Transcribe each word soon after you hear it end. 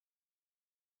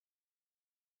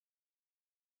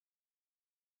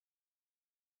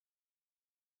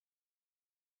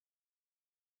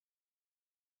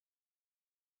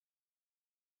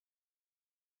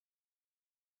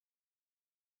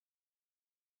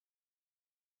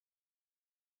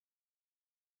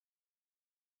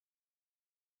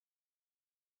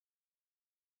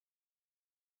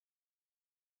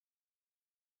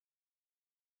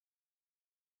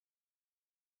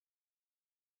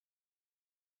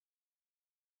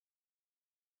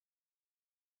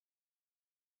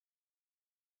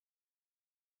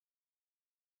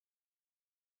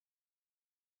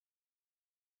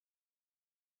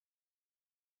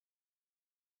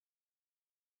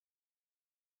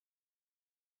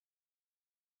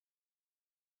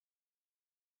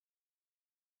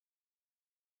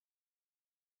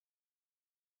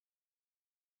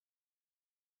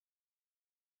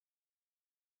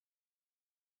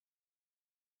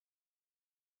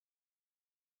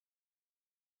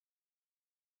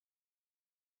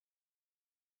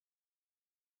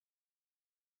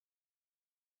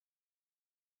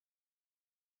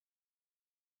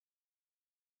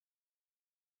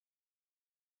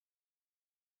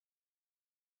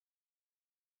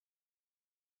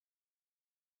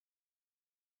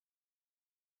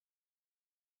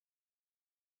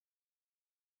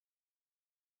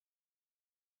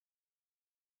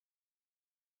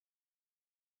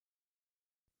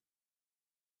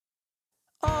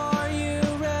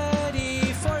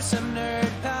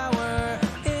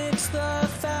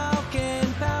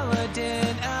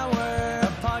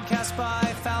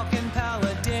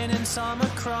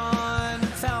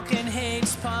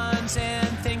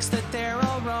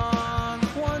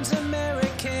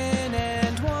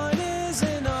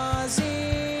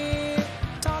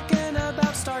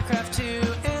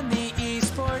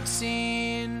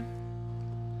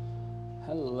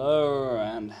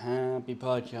Happy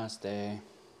podcast day.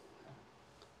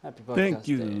 Happy Thank podcast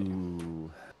day.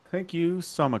 you. Thank you,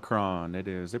 Somicron. It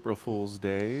is April Fool's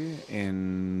Day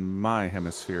in my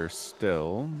hemisphere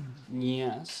still.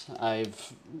 Yes,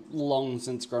 I've long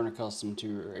since grown accustomed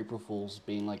to April Fool's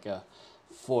being like a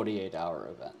 48-hour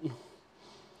event.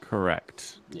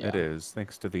 Correct. It Yeah. is,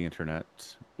 thanks to the internet.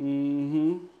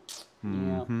 Mm-hmm. Yeah.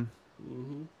 Mm-hmm.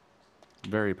 Mm-hmm.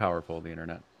 Very powerful, the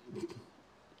internet.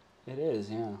 It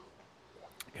is, yeah.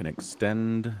 Can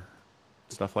extend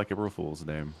stuff like April Fool's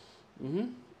Day. Mm-hmm.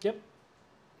 Yep.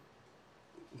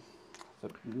 For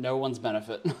no one's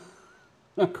benefit.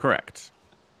 Correct.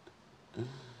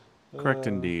 Correct Uh,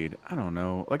 indeed. I don't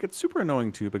know. Like, it's super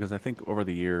annoying too because I think over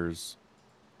the years,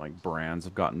 like, brands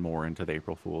have gotten more into the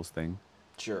April Fool's thing.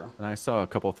 sure. And I saw a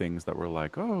couple things that were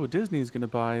like, oh, Disney's going to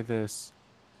buy this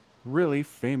really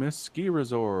famous ski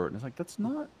resort. And it's like, that's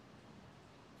not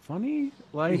funny.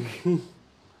 Like,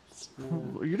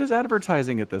 you're just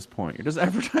advertising at this point. You're just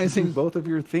advertising both of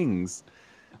your things.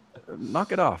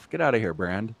 Knock it off. Get out of here,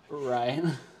 brand. Right.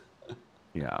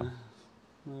 Yeah.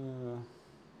 Uh,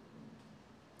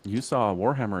 You saw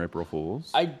Warhammer April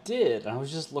Fools. I did. I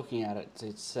was just looking at it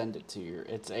to send it to you.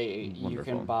 You can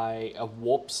Wonderful. buy a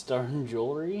warp stone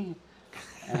jewelry.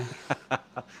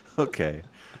 Okay.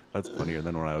 That's funnier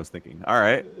than what I was thinking. All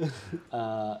right.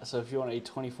 So if you want a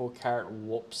 24 karat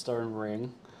warp stone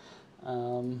ring,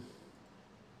 um,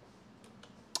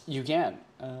 you can.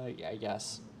 Yeah, I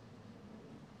guess.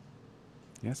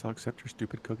 Yes, I'll accept your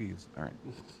stupid cookies. All right.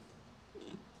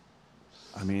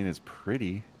 I mean, it's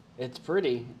pretty. It's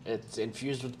pretty. It's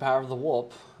infused with the power of the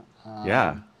warp.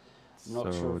 Yeah. I'm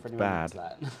not So sure if it's anyone wants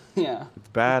bad. that. Yeah. It's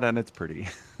bad and it's pretty.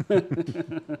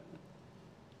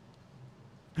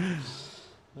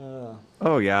 Uh,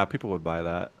 Oh, yeah. People would buy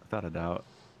that without a doubt.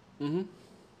 mm-hmm.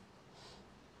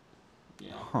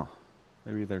 Yeah. Huh.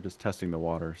 Maybe they're just testing the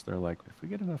waters. They're like, if we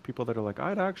get enough people that are like,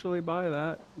 I'd actually buy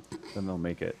that, then they'll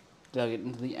make it. Did I get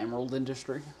into the emerald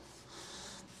industry?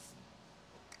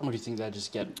 Or do you think they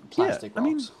just get Yeah. plastic I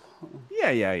mean, rocks?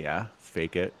 yeah.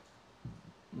 Fake it.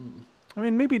 I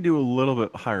mean, maybe do a little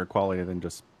bit higher quality than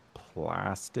just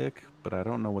plastic, but I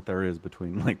don't know what there is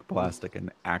between like plastic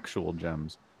and actual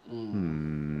gems.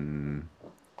 Hmm.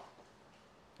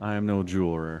 I am no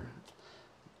jeweler.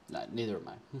 Nah, neither am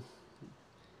I.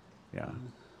 Yeah.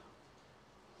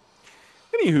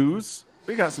 Anywho's,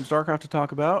 we got some StarCraft to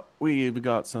talk about. We've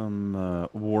got some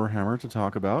Warhammer to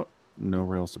talk about. No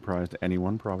real surprise to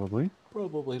anyone, probably.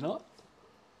 Probably not.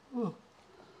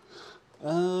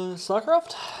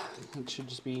 StarCraft? It should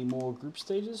just be more group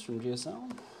stages from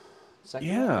GSL. Second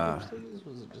round of Yeah, group stages?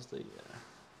 Was it just the...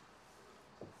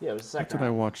 Yeah, it was the that's second what I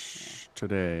round. watched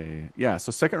today. Yeah,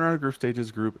 so second round of group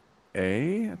stages, Group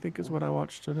A, I think is what I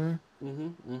watched today.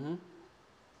 Mm-hmm.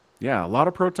 Yeah, a lot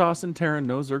of Protoss and Terran,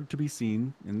 no Zerg to be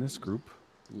seen in this group.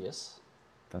 Yes.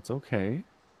 That's okay.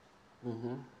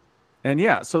 Mm-hmm. And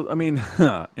yeah, so I mean,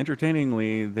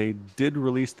 entertainingly, they did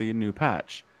release the new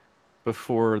patch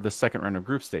before the second round of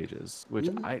group stages, which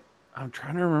I'm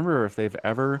trying to remember if they've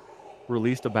ever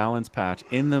released a balance patch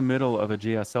in the middle of a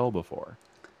GSL before.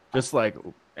 Just like,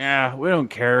 yeah, we don't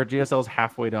care. GSL's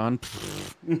halfway done.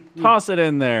 Toss it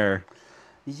in there.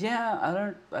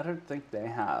 Yeah, I don't think they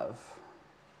have.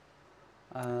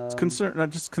 It's not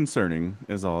just concerning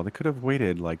is all. They could have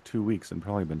waited like 2 weeks and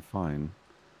probably been fine.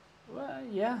 Well,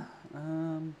 yeah.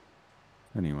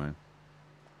 Anyway,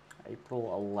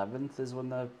 April 11th is when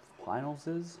the finals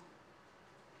is.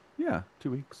 yeah,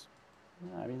 2 weeks.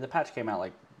 Yeah, I mean, the patch came out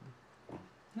like,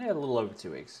 yeah, a little over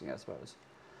 2 weeks, yeah, I suppose.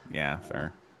 Yeah,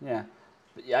 fair. Yeah.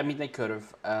 But yeah, I mean, they could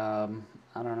have. I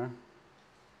don't know.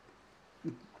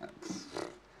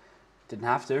 Didn't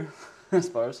have to, I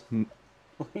suppose.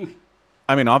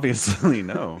 I mean, obviously,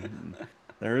 no.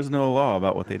 There is no law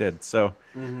about what they did. So,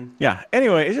 yeah.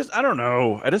 Anyway, it's just, I don't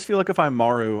know. I just feel like if I'm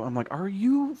Maru, I'm like, are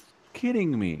you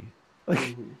kidding me?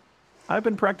 Like, I've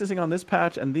been practicing on this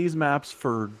patch and these maps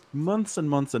for months and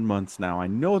months and months now. I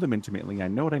know them intimately. I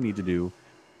know what I need to do.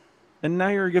 And now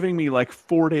you're giving me like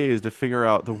 4 days to figure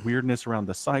out the weirdness around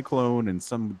the Cyclone and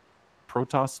some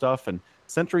Protoss stuff. And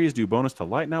Sentries do bonus to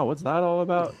light now. What's that all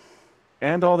about?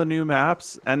 And all the new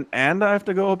maps. And I have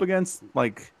to go up against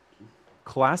like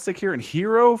Classic here and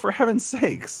Hero, for heaven's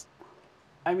sakes.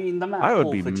 I mean, the map I would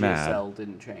pool be for mad. GSL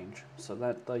didn't change, so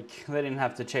that like they didn't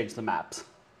have to change the maps.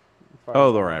 As far as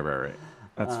Oh, I right.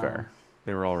 That's fair.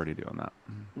 They were already doing that.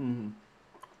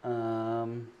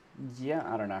 know.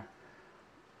 Yeah, I don't know.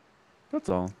 That's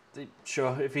all.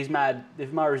 Sure, if he's mad,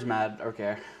 if Maru's mad,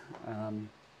 okay.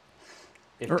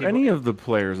 If Or people, any of the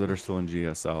players that are still in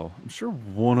GSL. I'm sure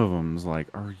one of them's like,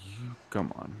 are you...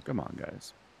 Come on,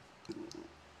 guys.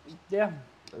 yeah,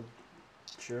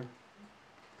 Sure.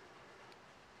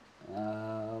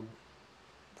 Um,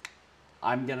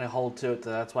 I'm gonna hold to it.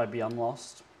 That's why Beyond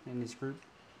lost in this group.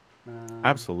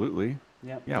 Absolutely.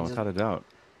 Yep. Yeah, without a doubt.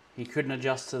 He couldn't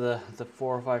adjust to the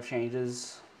 4 or 5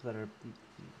 changes that are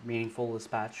meaningful this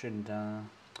patch, and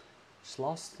just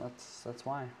lost. That's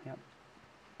why. Yep.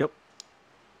 Yep.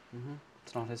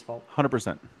 It's not his fault.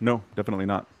 100%. No, definitely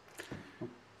not.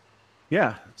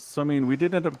 Yeah. So I mean, we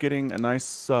did end up getting a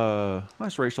nice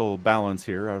racial balance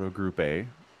here out of Group A.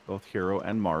 Both Hero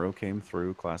and Maru came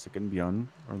through. Classic and Beyond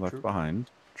are left behind.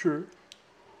 Sure.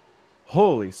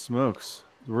 Holy smokes!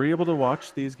 Were you able to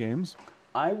watch these games?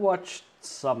 I watched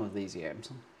some of these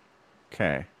games.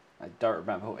 Okay. I don't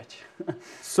remember which.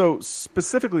 So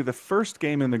specifically, the first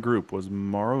game in the group was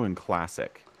Maru and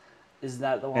Classic. Is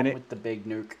that the one with the big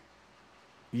nuke?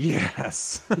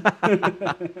 Yes.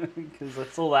 Because I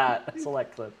saw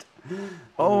that clipped.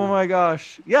 Oh my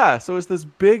gosh. Yeah, so it's this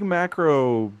big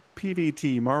macro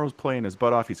PvT. Maru's playing his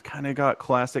butt off. He's kind of got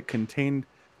Classic contained,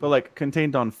 but like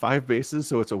contained on 5 bases,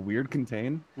 so it's a weird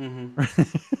contain.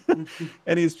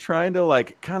 And he's trying to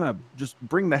like kind of just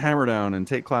bring the hammer down and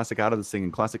take Classic out of this thing.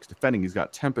 And Classic's defending. He's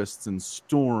got Tempests and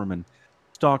Storm and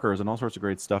Stalkers and all sorts of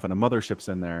great stuff. And a Mothership's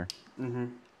in there.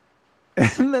 And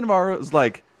then Maru's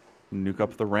like, nuke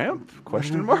up the ramp?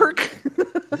 Question mark.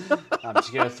 I'm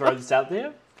just gonna throw this out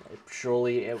there.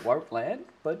 Surely it won't land,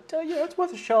 but yeah, it's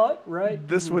worth a shot, right?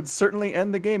 This would certainly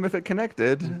end the game if it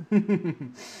connected.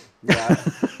 Yeah,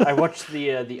 I watched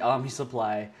the army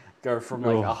supply go from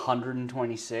like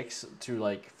 126 to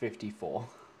like 54.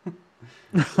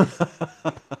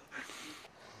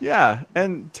 Yeah,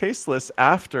 and Tasteless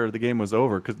after the game was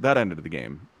over, because that ended the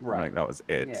game. Right. Like, that was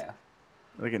it. Yeah.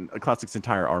 Like, Classic's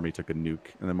entire army took a nuke,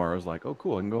 and then Maru's like, oh,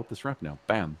 cool, I can go up this ramp now.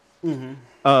 Bam.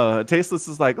 Tasteless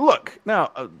is like, look,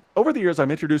 now, over the years, I've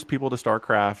introduced people to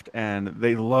StarCraft, and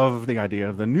they love the idea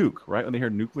of the nuke, right? When they hear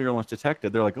nuclear launch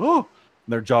detected, they're like, oh,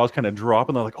 and their jaws kind of drop,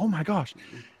 and they're like, oh my gosh.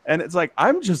 And it's like,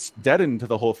 I'm just deadened to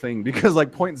the whole thing, because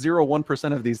like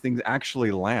 0.01% of these things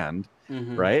actually land,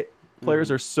 right?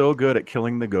 Players are so good at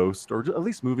killing the ghost, or at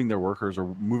least moving their workers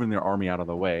or moving their army out of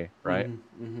the way, right?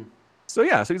 So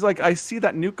yeah, so he's like, I see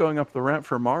that nuke going up the ramp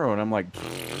for Maru, and I'm like,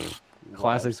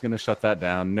 Classic's gonna shut that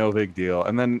down, no big deal.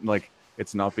 And then like,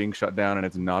 it's not being shut down, and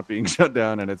it's not being shut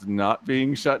down, and it's not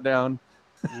being shut down.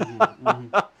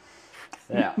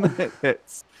 Yeah,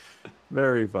 it's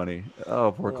very funny.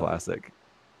 Oh, poor Classic.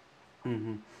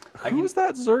 Who was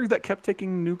that Zerg that kept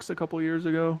taking nukes a couple years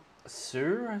ago?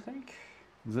 Sue, I think.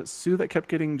 Was it Sue that kept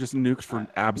getting just nuked for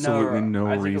absolutely no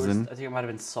reason? I think it might have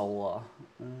been Solar.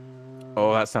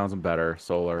 Oh, that sounds better.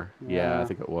 Solar. Yeah, I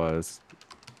think it was.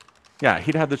 Yeah,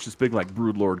 he'd had this just big like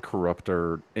Broodlord,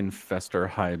 Corruptor, Infestor,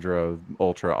 Hydra,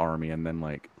 Ultra army, and then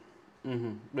like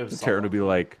Terran would be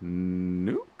like,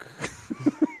 nuke?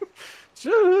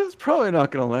 It's probably not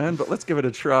going to land, but let's give it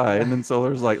a try. And then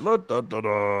Solar's like, la, da, da,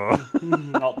 da.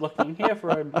 Not looking here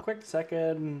for a quick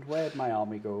second. Where'd my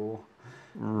army go?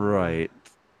 Right.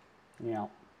 Yeah.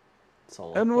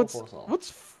 Solar. And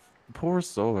poor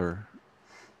Solar.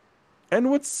 And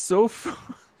what's so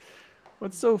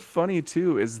funny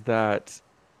too is that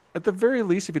at the very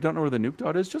least, if you don't know where the nuke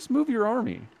dot is, just move your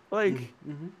army. Like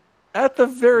at the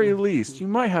very least, you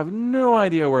might have no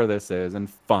idea where this is, and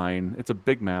fine, it's a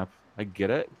big map. I get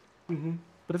it.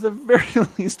 But at the very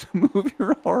least, move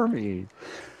your army.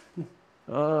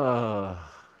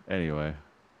 Anyway,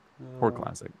 poor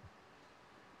Classic.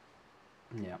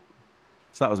 Yeah.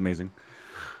 So that was amazing.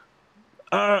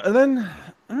 And then,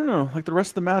 I don't know, like the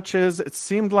rest of the matches, it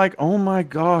seemed like, oh my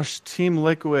gosh, Team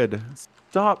Liquid,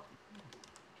 stop.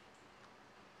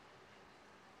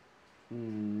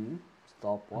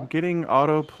 Stop what? I'm getting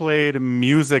auto-played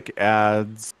music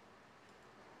ads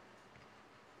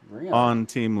on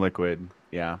Team Liquid.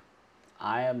 Yeah.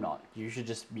 I am not. You should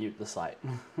just mute the site.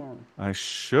 I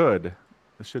should.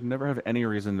 I should never have any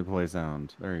reason to play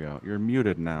sound. There you go. You're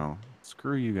muted now.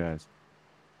 Screw you guys.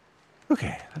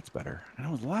 Okay, that's better. And it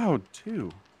was loud, too.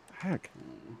 Heck.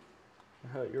 It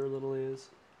hurt your little ears?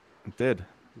 It did.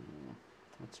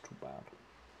 That's too bad.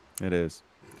 It is.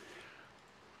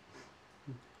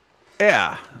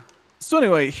 Yeah. So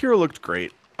anyway, Hero looked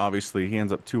great. Obviously, he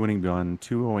ends up 2-winning Beyond,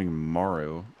 2-0ing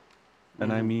Maru.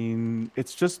 And I mean,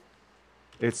 it's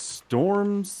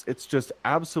storms. It's just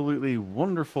absolutely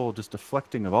wonderful, just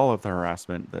deflecting of all of the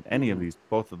harassment that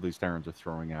both of these Terrans are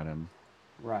throwing at him.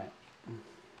 Right.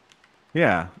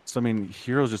 Yeah. So, I mean,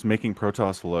 Hero's just making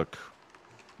Protoss look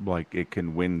like it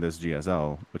can win this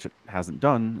GSL, which it hasn't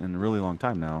done in a really long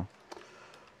time now.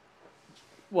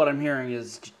 What I'm hearing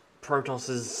is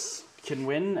Protoss can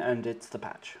win, and it's the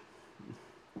patch.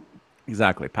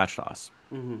 Exactly. Patch toss.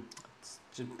 It's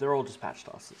They're all just patch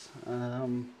tosses.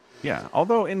 Yeah,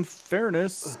 although in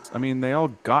fairness, I mean, they all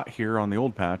got here on the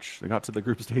old patch. They got to the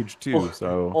group stage too,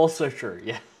 so... Also true,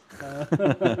 yeah.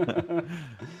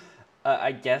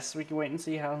 I guess we can wait and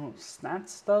see how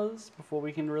Snats does before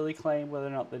we can really claim whether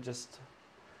or not they're just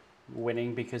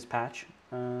winning because patch.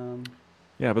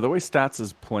 Yeah, but the way Stats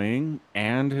is playing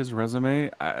and his resume,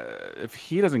 if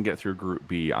he doesn't get through Group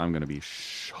B, I'm going to be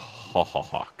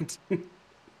shocked.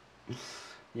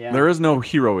 Yeah. There is no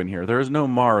hero in here. There is no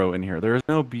Maru in here. There is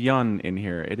no Byun in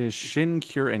here. It is Shin,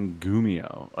 Cure, and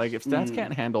Gumio. Like, if Stats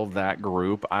can't handle that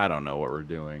group, I don't know what we're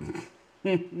doing.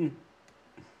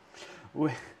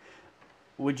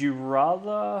 Would you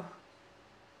rather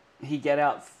he get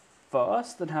out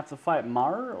first than have to fight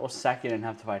Maru, or second and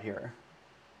have to fight Hero?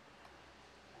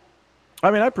 I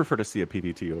mean, I prefer to see a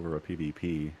PvT over a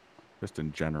PvP, just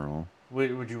in general.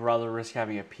 Would you rather risk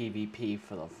having a PvP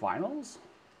for the finals?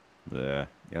 Yeah,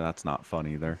 that's not fun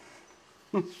either.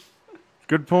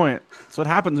 Good point. That's what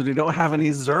happens when you don't have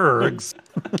any Zergs.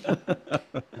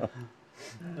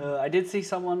 I did see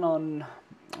someone on,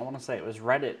 I want to say it was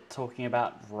Reddit, talking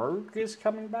about Rogue is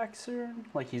coming back soon.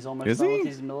 Like, he's almost done with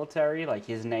his military. Like,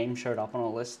 his name showed up on a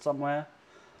list somewhere.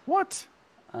 What?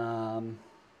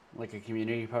 Like a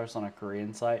community post on a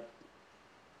Korean site.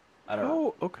 I don't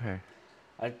know. Oh, okay.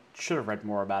 I should have read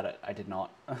more about it. I did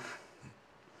not.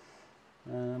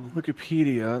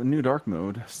 Wikipedia, the new dark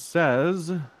mode,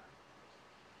 says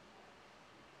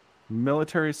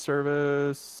military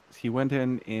service. He went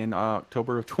in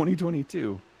October of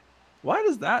 2022. Why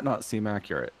does that not seem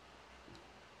accurate?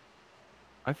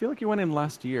 I feel like he went in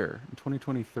last year, in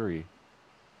 2023.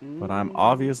 But I'm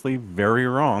obviously very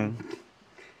wrong,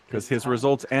 because his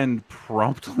results end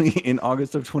promptly in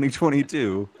August of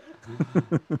 2022.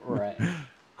 Right.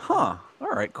 Huh.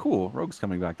 All right, cool. Rogue's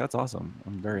coming back. That's awesome.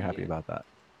 I'm very happy about that.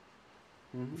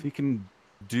 If he can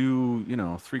do,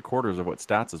 3/4 of what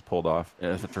Stats has pulled off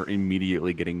after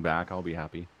immediately getting back, I'll be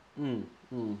happy. That'd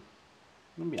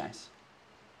be nice.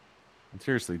 And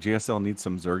seriously, GSL needs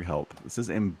some Zerg help. This is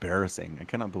embarrassing. I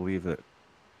cannot believe that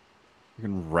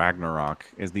Ragnarok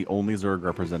is the only Zerg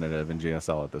representative in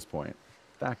GSL at this point.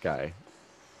 That guy.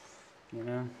 What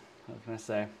can I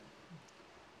say?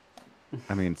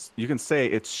 I mean, you can say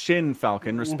it's Shin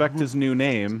Falcon. Respect his new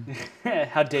name.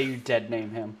 How dare you dead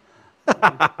name him?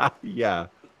 Yeah.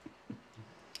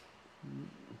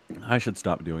 I should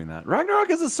stop doing that. Ragnarok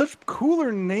is a such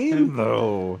cooler name,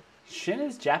 though. Shin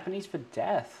is Japanese for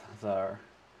death, though.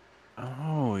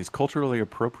 Oh, he's culturally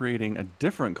appropriating a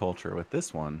different culture with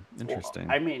this one. Interesting.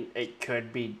 Well, I mean, it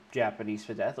could be Japanese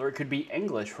for death, or it could be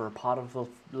English for a part of the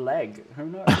leg. Who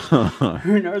knows?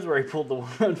 Who knows where he pulled the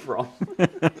word from?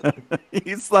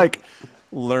 He's like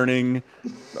learning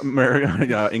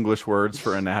English words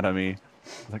for anatomy.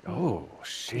 Like, oh,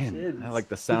 Shin. I like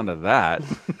the sound of that.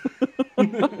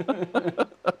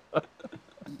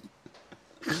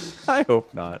 I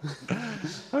hope not.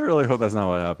 I really hope that's not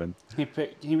what happened.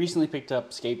 He recently picked up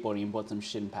skateboarding and bought some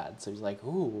shin pads. So he's like,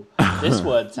 ooh, this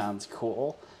word sounds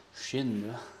cool.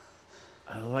 Shin.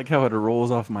 I like how it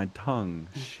rolls off my tongue.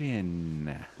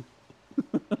 Shin.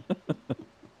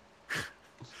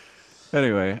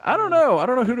 Anyway, I don't know. I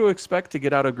don't know who to expect to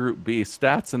get out of Group B.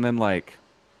 Stats and then, like...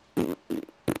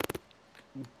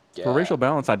 Yeah. For racial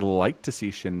balance, I'd like to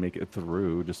see Shin make it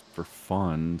through just for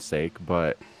fun's sake,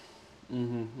 but...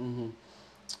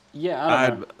 Yeah, I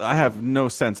don't know. I have no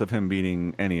sense of him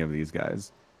beating any of these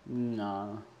guys.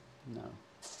 No.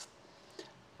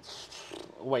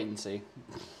 Wait and see.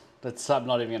 I'm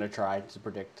not even going to try to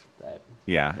predict that.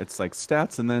 Yeah, it's like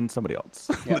Stats and then somebody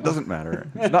else. Yeah. It doesn't matter.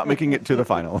 It's not making it to the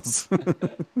finals.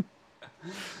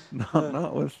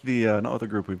 not with the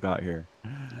group we've got here.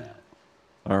 Yeah.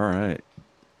 All right.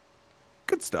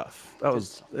 Good stuff. It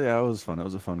was fun. It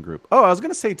was a fun group. Oh, I was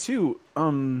gonna say too.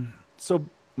 So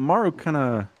Maru kind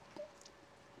of,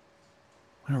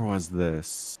 where was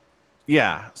this?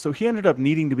 Yeah. So he ended up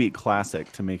needing to beat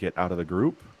Classic to make it out of the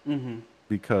group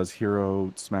because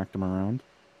Hero smacked him around.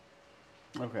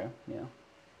 Okay. Yeah.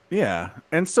 Yeah.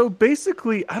 And so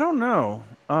basically, I don't know.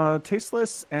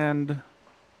 Tasteless and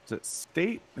is it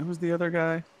State? Who was the other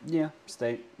guy? Yeah,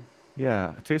 State.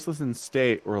 Yeah, Tasteless and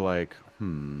State were like,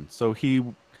 So he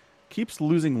keeps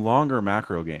losing longer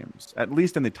macro games, at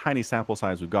least in the tiny sample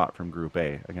size we've got from Group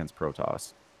A against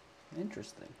Protoss.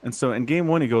 Interesting. And so in game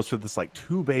one, he goes for this like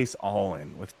 2-base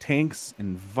all-in with tanks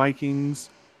and Vikings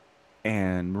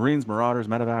and Marines, Marauders,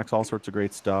 Medevacs, all sorts of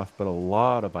great stuff, but a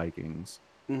lot of Vikings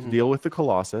to deal with the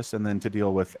Colossus and then to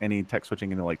deal with any tech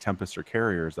switching into like Tempest or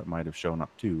Carriers that might have shown up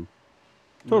too.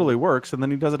 Totally works, and then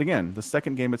he does it again. The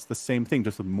second game, it's the same thing,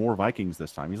 just with more Vikings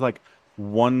this time. He's like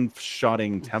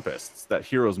one-shotting tempests that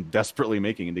Hero's desperately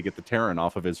making to get the Terran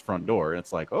off of his front door. And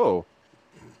it's like, oh,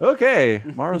 okay,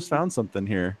 Maru's found something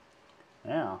here.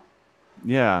 Yeah.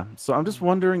 Yeah, so I'm just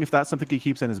wondering if that's something he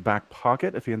keeps in his back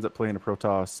pocket if he ends up playing a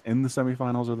Protoss in the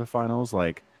semifinals or the finals.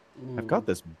 Like, I've got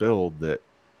this build that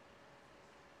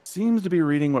seems to be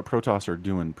reading what Protoss are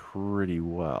doing pretty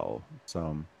well.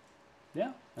 So,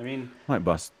 yeah, I mean, might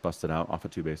bust it out off of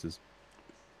 2 bases.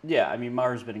 Yeah, I mean,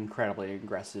 Maru's been incredibly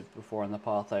aggressive before in the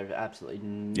path. I have absolutely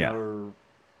no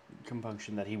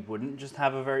compunction that he wouldn't just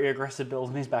have a very aggressive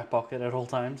build in his back pocket at all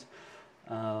times.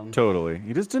 Totally.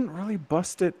 He just didn't really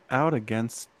bust it out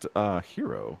against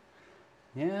Hero.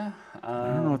 Yeah. I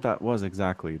don't know what that was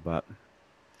exactly, but...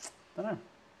 I don't know.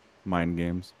 Mind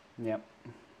games. Yep.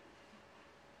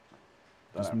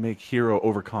 Just make Hero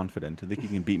overconfident to think he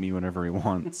can beat me whenever he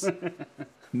wants. And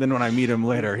then when I meet him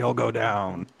later, he'll go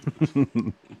down.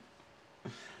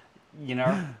 You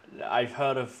know, I've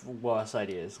heard of worse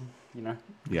ideas, you know?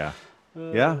 Yeah.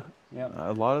 Yeah.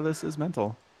 A lot of this is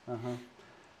mental.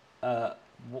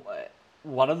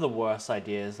 One of the worst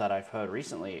ideas that I've heard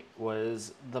recently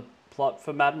was the plot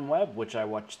for Madam Web, which I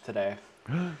watched today.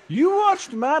 You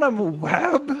watched Madam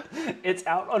Web? It's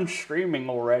out on streaming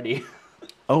already.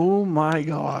 Oh my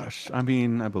gosh. I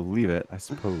mean, I believe it, I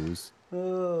suppose.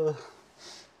 So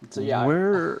yeah.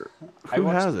 Who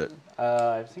has it?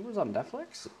 I think it was on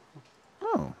Netflix.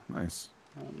 Oh, nice.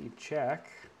 Let me check.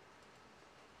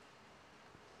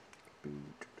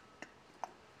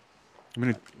 I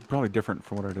mean, it's probably different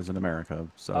from what it is in America,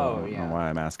 so I don't know why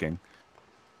I'm asking.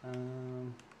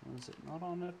 Was it not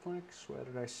on Netflix? Where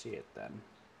did I see it then?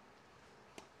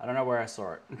 I don't know where I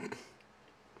saw it.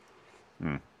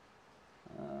 Because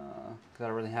I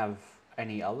don't really have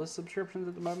any other subscriptions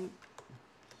at the moment.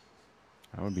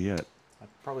 That would be it. I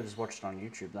probably just watched it on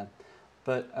YouTube then.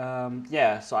 But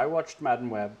yeah, so I watched Madam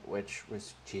Web, which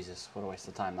was, Jesus, what a waste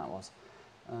of time that was.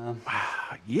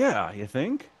 Yeah, you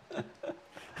think?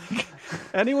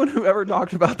 Anyone who ever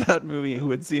talked about that movie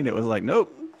who had seen it was like,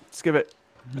 nope, skip it.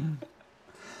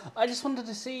 I just wanted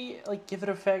to see, like, give it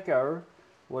a fair go.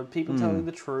 Were people telling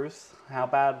the truth? How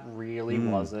bad really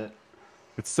was it?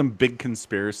 It's some big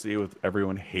conspiracy with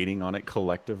everyone hating on it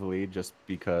collectively just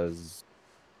because...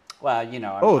 Well, you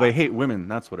know... they hate women.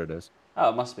 That's what it is. Oh,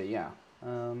 it must be, yeah.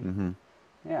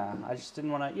 Yeah, I just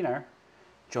didn't want to, you know,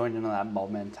 join into that mob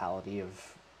mentality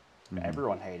of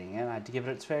everyone hating it. I had to give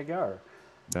it its fair go.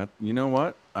 You know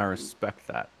what? I respect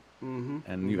that.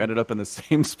 And you ended up in the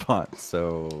same spot,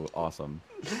 so awesome.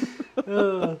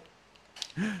 Yeah,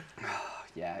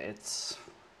 it's...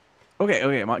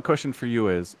 Okay, my question for you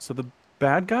is, so the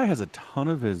bad guy has a ton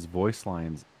of his voice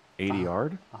lines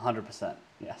ADR'd? 100%,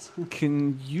 yes.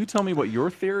 Can you tell me what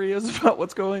your theory is about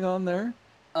what's going on there?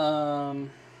 My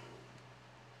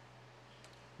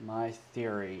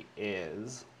theory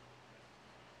is...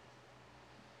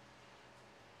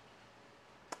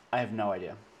 I have no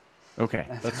idea. Okay,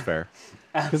 that's fair.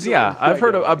 Because, yeah, I've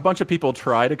heard a bunch of people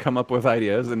try to come up with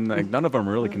ideas, and like, none of them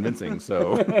are really convincing,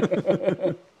 so...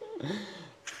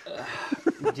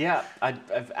 Yeah,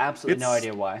 I've absolutely no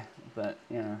idea why, but,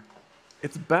 you know.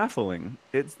 It's baffling.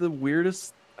 It's the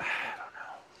weirdest... I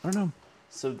don't know.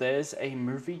 So there's a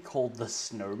movie called The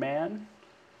Snowman,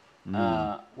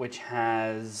 which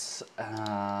has...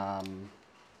 I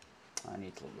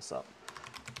need to look this up.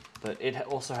 But it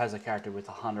also has a character with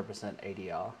 100%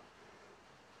 ADR.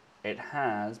 It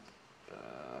has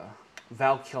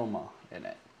Val Kilmer in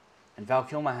it. And Val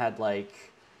Kilmer had, like,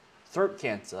 throat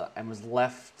cancer and was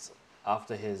left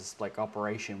after his, like,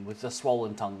 operation with a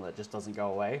swollen tongue that just doesn't go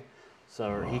away.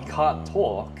 So he can't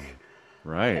talk.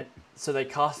 Right. And so they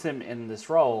cast him in this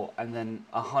role and then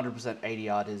 100%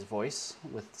 ADR'd his voice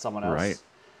with someone else.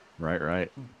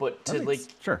 Right. But to,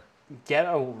 sure. get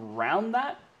around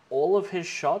that, all of his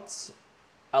shots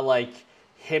are like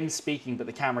him speaking, but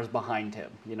the camera's behind him,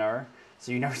 you know?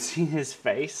 So you never see his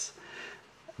face.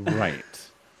 Right.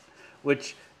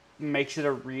 Which makes it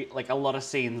a lot of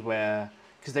scenes where...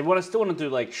 Because they still want to do,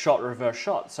 like, shot, reverse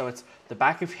shot. So it's the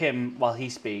back of him while he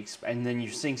speaks, and then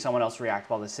you're seeing someone else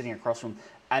react while they're sitting across from him.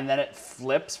 And then it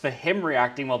flips for him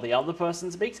reacting while the other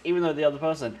person speaks, even though the other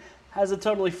person has a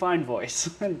totally fine voice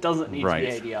and doesn't need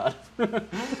to be ADR'd.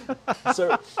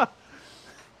 So...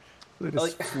 They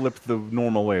just flipped the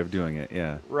normal way of doing it,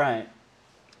 yeah. Right.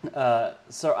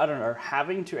 So, I don't know,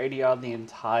 having to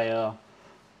ADR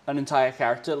an entire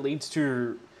character leads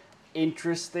to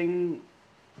interesting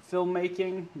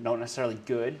filmmaking. Not necessarily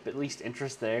good, but at least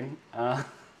interesting.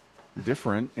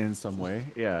 Different in some way,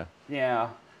 yeah. Yeah.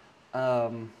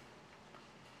 I'm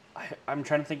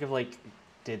trying to think of, like,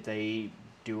 did they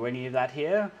do any of that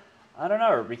here? I don't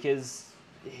know, because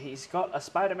he's got a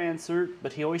Spider-Man suit,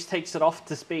 but he always takes it off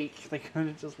to speak. They could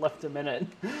have just left him in it,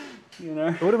 you know?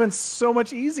 It would have been so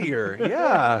much easier.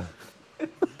 Yeah.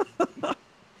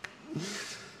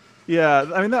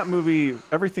 Yeah, I mean, that movie,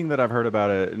 everything that I've heard about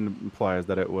it implies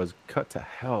that it was cut to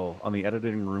hell on the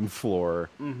editing room floor.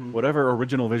 Whatever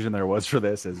original vision there was for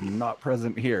this is not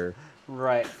present here.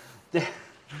 Right.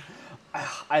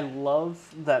 I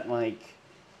love that, like,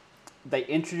 they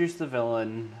introduce the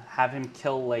villain, have him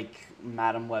kill, like,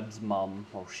 Madam Web's mum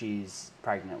while she's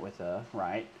pregnant with her,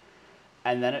 right?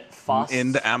 And then it fasts...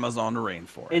 In the Amazon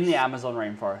rainforest. In the Amazon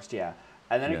rainforest, yeah.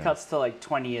 And then Yeah. it cuts to, like,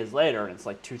 20 years later, and it's,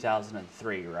 like,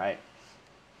 2003, right?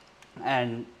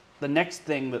 And the next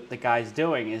thing that the guy's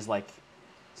doing is, like,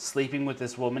 sleeping with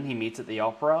this woman he meets at the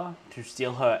opera to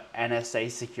steal her NSA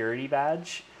security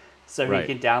badge so Right.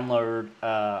 he can download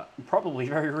probably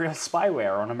very real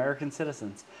spyware on American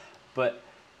citizens. But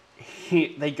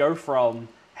they go from,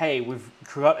 hey, we've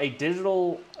got a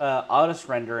digital artist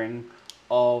rendering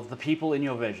of the people in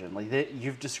your vision. Like,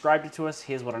 you've described it to us.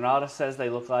 Here's what an artist says they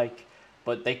look like.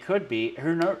 But they could be,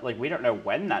 who knows, like, we don't know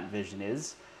when that vision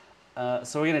is.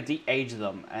 So we're going to de-age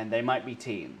them, and they might be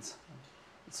teens.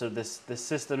 So this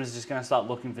system is just going to start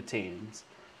looking for teens.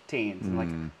 And, like,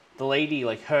 the lady,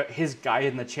 like, his guy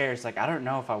in the chair is like, I don't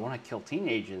know if I want to kill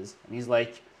teenagers. And he's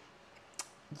like,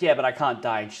 yeah, but I can't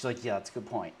die. And she's like, yeah, that's a good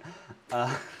point.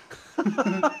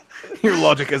 Your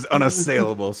logic is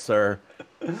unassailable, sir.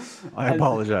 I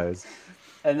apologize.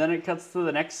 And then it cuts to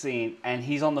the next scene, and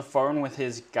he's on the phone with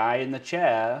his guy in the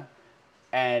chair,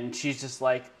 and she's just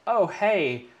like, oh,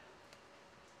 hey,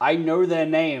 I know their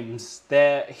names.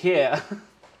 They're here.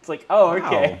 It's like, oh,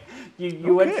 okay. Wow.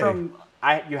 You went from,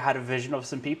 you had a vision of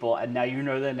some people, and now you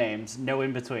know their names. No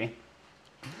in between.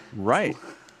 Right.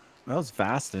 That was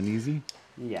fast and easy.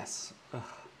 Yes. Ugh.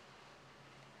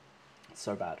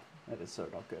 So bad. It is so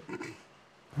not good.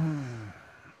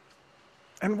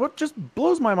 And what just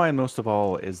blows my mind most of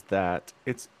all is that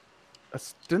it's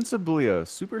ostensibly a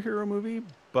superhero movie,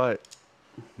 but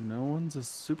no one's a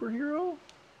superhero?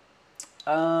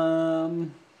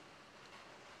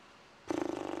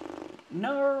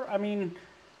 No, I mean,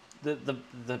 the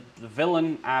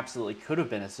villain absolutely could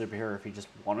have been a superhero if he just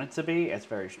wanted to be. It's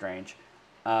very strange.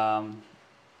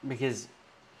 Because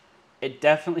it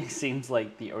definitely seems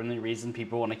like the only reason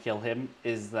people want to kill him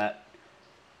is that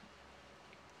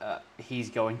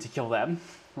he's going to kill them,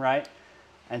 right?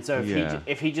 And so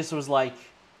if he just was like,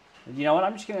 you know what,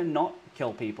 I'm just going to not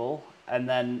kill people, and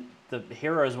then the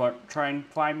heroes won't try and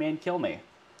find me and kill me.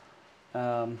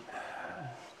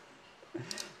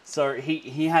 So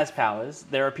he has powers.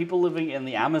 There are people living in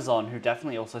the Amazon who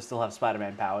definitely also still have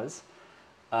Spider-Man powers.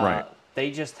 Right.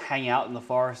 They just hang out in the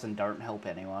forest and don't help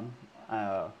anyone.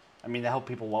 I mean, they help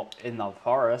people in the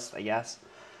forest, I guess.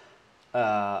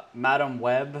 Madam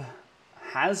Web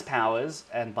has powers,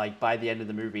 and like by the end of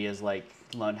the movie is like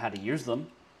learn how to use them.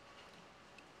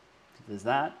 There's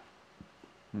that.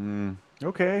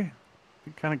 Okay.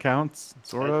 It kind of counts,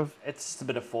 sort of. It's just a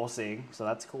bit of foreseeing, so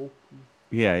that's cool.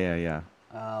 Yeah.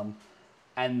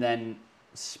 And then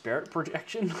spirit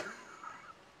projection.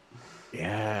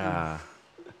 Yeah.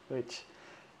 Which,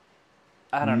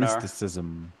 I don't know.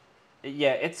 Mysticism.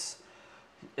 Yeah, it's...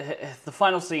 The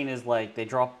final scene is like, they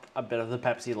drop a bit of the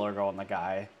Pepsi logo on the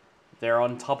guy. They're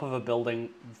on top of a building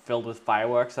filled with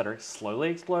fireworks that are slowly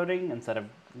exploding instead of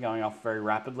going off very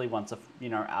rapidly once a,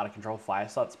 out of control fire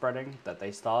starts spreading, that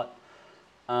they start.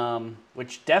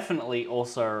 Which definitely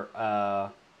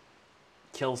also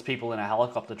kills people in a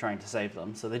helicopter trying to save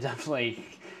them. So they definitely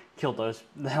killed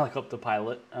the helicopter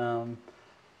pilot.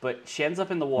 But she ends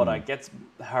up in the water, gets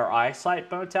her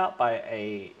eyesight burnt out by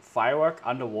a firework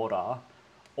underwater,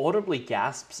 audibly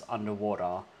gasps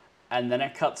underwater, and then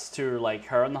it cuts to like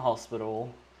her in the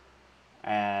hospital,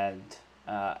 and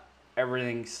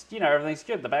everything's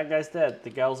good. The bad guy's dead. The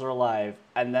girls are alive,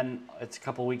 and then it's a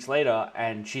couple weeks later,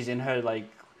 and she's in her like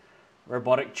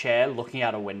robotic chair looking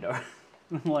out a window.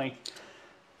 Like,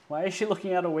 why is she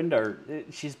looking out a window?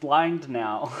 She's blind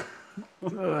now.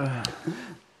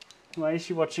 Why is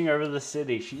she watching over the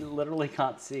city? She literally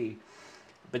can't see.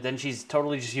 But then she's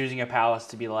totally just using her powers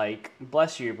to be like,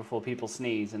 bless you, before people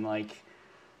sneeze, and like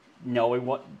knowing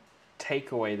what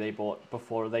takeaway they bought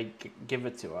before they give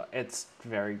it to her. It's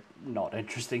very not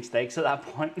interesting stakes at that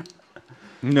point.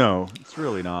 No, it's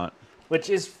really not. Which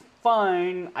is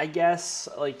fine, I guess.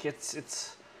 Like,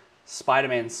 it's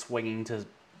Spider-Man swinging to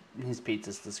his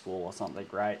pizzas to school or something,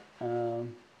 right?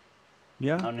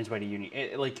 Yeah. On his way to uni.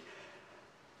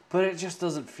 But it just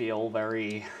doesn't feel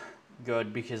very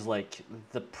good because, like,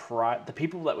 the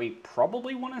people that we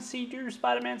probably want to see do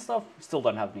Spider-Man stuff still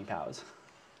don't have any powers.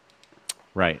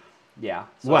 Right. Yeah.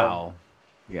 So, Wow.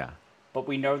 Yeah. but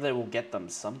we know they will get them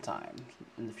sometime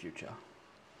in the future.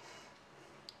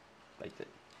 Like that.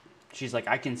 She's like,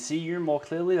 I can see you more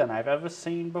clearly than I've ever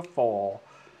seen before.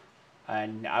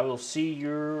 And I will see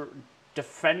you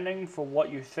defending for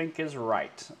what you think is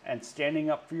right and standing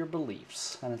up for your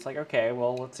beliefs. And it's like, okay,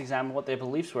 well, let's examine what their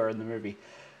beliefs were in the movie.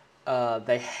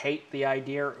 They hate the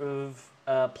idea of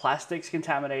plastics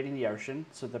contaminating the ocean,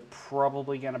 so they're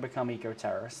probably going to become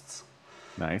eco-terrorists.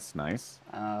 Nice.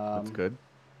 That's good.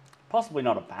 Possibly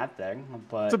not a bad thing,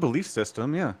 but... It's a belief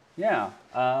system, yeah. Yeah.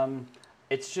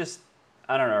 It's just,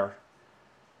 I don't know.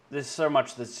 There's so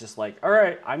much that's just like, all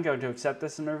right, I'm going to accept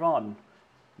this and move on.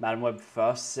 Madam Web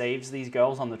first saves these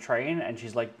girls on the train, and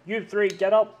she's like, you three,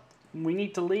 get up. We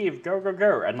need to leave. Go, go,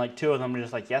 go. And like two of them are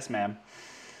just like, yes, ma'am.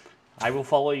 I will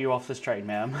follow you off this train,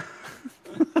 ma'am.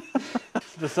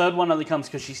 The third one only comes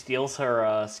because she steals her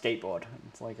skateboard.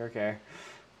 It's like, okay.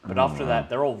 But after that,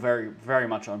 they're all very, very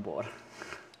much on board.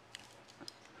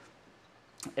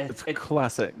 It's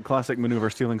classic maneuver,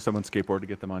 stealing someone's skateboard to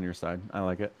get them on your side. I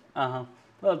like it. Uh-huh.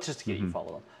 Well, just to get you to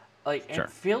follow them. Like, Sure.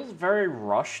 It feels very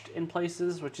rushed in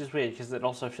places, which is weird, because it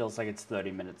also feels like it's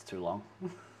 30 minutes too long.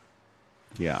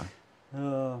 Yeah.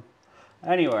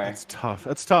 Anyway. It's tough.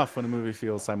 It's tough when a movie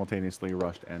feels simultaneously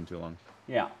rushed and too long.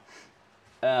 Yeah.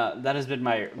 That has been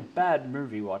my bad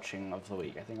movie watching of the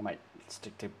week. I think I might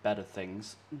stick to better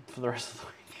things for the rest of the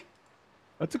week.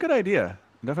 That's a good idea.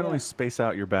 Definitely space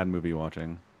out your bad movie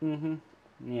watching. Mm-hmm.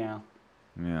 Yeah.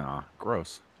 Yeah.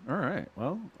 Gross. All right.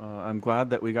 Well, I'm glad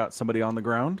that we got somebody on the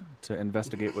ground to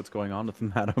investigate what's going on with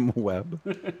Madam Web.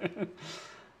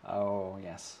 Oh,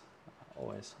 yes.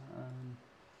 Always.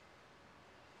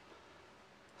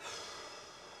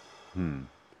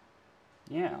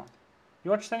 Yeah. You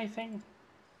watched anything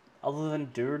other than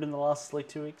Dude in the last,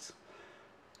 2 weeks?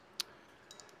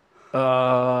 Did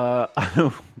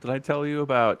I tell you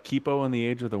about Kipo and the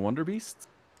Age of the Wonder Beasts?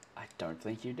 I don't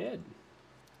think you did.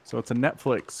 So it's a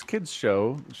Netflix kids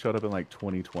show. It showed up in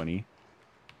 2020.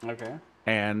 Okay.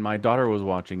 And my daughter was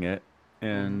watching it,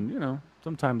 and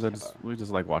sometimes we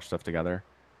just watch stuff together.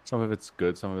 Some of it's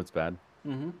good, some of it's bad.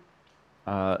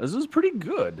 This is pretty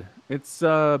good. It's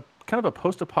kind of a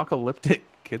post-apocalyptic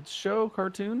kids show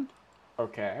cartoon.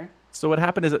 Okay. So what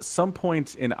happened is at some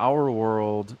point in our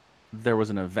world, there was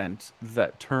an event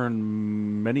that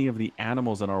turned many of the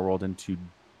animals in our world into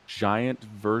giant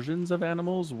versions of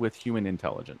animals with human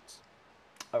intelligence.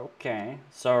 Okay.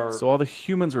 So all the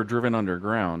humans were driven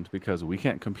underground because we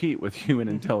can't compete with human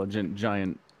intelligent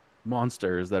giant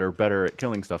monsters that are better at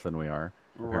killing stuff than we are,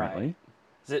 apparently. Right.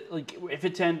 Is it if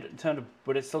it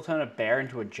would it still turn a bear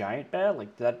into a giant bear?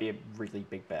 That'd be a really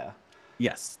big bear.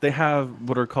 Yes, they have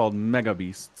what are called mega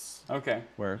beasts. Okay.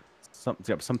 Where some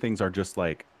things are just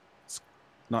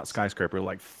not skyscraper,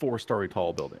 4-story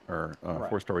tall building or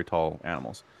 4-story tall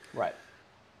animals. Right.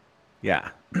 Yeah.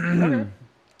 Okay.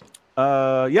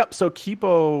 Yep. So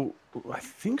Kipo, I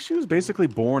think she was basically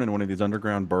born in one of these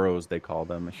underground burrows, they call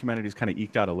them. Humanity's kind of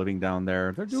eked out a living down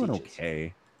there. They're doing Sieges.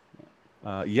 okay.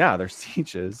 Yeah, they're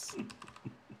sieges.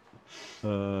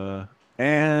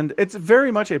 And it's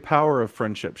very much a power of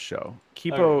friendship show.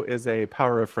 Kipo is a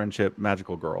power of friendship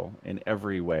magical girl in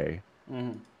every way.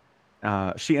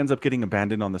 She ends up getting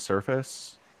abandoned on the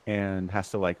surface and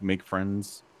has to make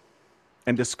friends,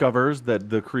 and discovers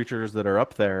that the creatures that are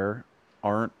up there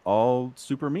aren't all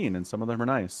super mean, and some of them are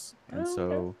nice. And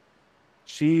so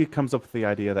she comes up with the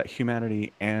idea that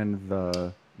humanity and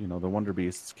the Wonder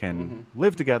Beasts can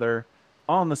live together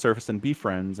on the surface and be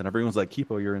friends. And everyone's like,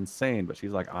 Kipo, you're insane. But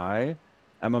she's like, I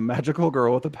am a magical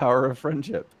girl with the power of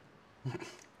friendship.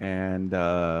 And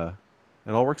it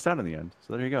all works out in the end.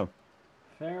 So there you go.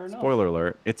 Fair enough. Spoiler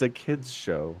alert, it's a kids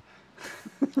show.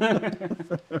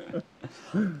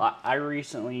 I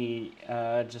recently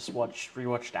just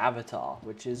rewatched Avatar,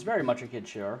 which is very much a kid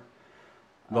show.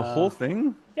 The whole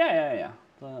thing? Yeah.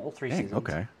 All 3 seasons.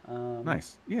 Okay.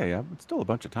 Nice. Yeah. It's still a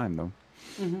bunch of time, though.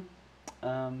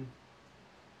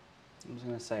 What was I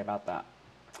going to say about that?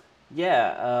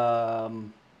 Yeah,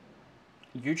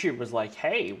 YouTube was like,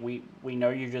 hey, we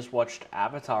know you just watched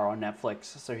Avatar on Netflix,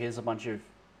 so here's a bunch of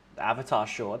Avatar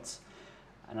shorts.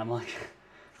 And I'm like,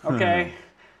 okay,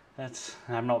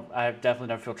 I definitely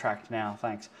don't feel tracked now,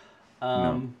 thanks.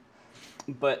 No.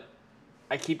 But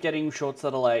I keep getting shorts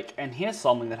that are like, and here's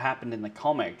something that happened in the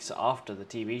comics after the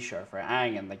TV show for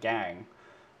Aang and the gang.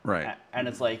 Right. And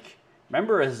it's like,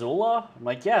 remember Azula? I'm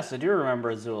like, yes, I do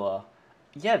remember Azula.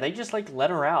 Yeah, they just let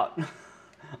her out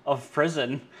of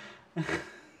prison.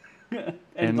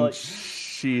 and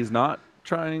she's not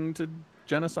trying to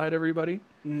genocide everybody?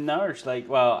 No, she's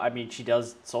well, I mean, she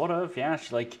does sort of, yeah.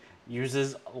 She's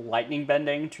uses lightning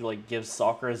bending to like give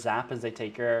Sokka a zap as they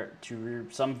take her to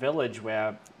some village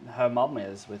where her mom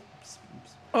is with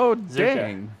Oh, Zuko.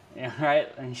 dang. Yeah, right.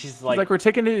 And she's She's like, we're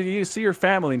taking you to see your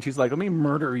family, and she's like, let me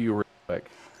murder you real quick.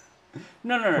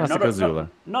 no, Classic Azula.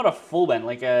 not a full bend.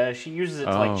 Like she uses it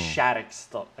to like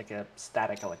like a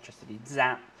static electricity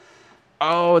zap.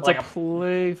 Oh, it's like a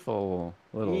playful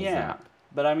little zap.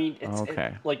 But I mean, it's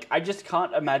Okay. like I just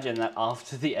can't imagine that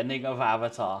after the ending of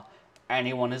Avatar,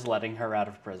 anyone is letting her out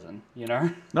of prison. You know?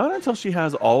 Not until she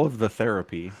has all of the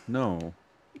therapy. No.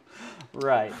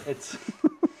 Right. It's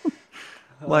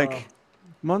like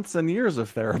months and years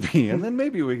of therapy, and then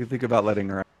maybe we could think about letting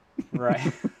her out.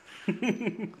 Right.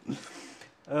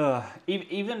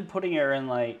 Even putting her in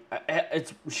like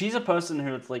she's a person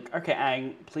who it's like, okay,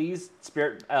 Aang, please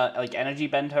spirit like energy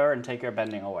bend her and take her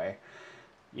bending away.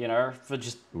 You know, for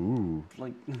just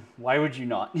like, why would you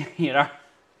not? You know.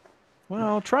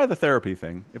 Well, try the therapy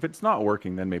thing. If it's not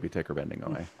working, then maybe take her bending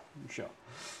away. Sure.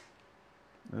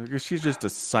 Because she's just a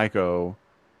psycho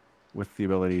with the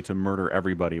ability to murder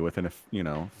everybody within a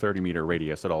 30-meter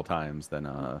radius at all times.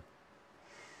 Then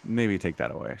maybe take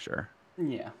that away. Sure.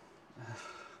 Yeah.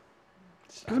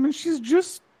 I mean, she's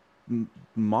just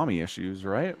mommy issues,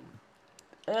 right?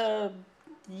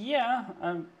 Yeah.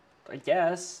 I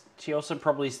guess she also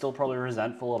probably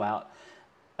resentful about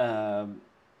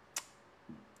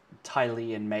Ty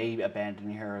Lee and May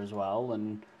abandoning her as well,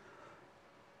 and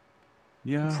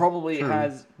probably true.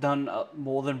 has done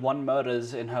more than one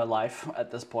murders in her life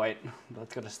at this point.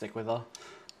 That's got to stick with her.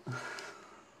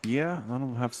 Yeah,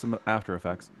 that'll have some after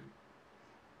effects.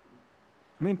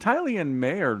 I mean, Ty Lee and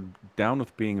May are down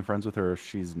with being friends with her if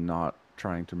she's not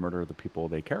trying to murder the people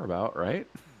they care about, right?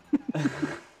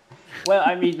 Well,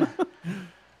 I mean,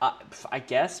 I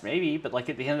guess maybe, but like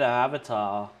at the end of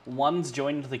Avatar, one's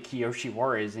joined the Kyoshi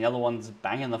Warriors and the other one's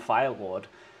banging the Fire Lord.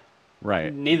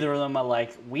 Right. Neither of them are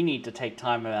like, we need to take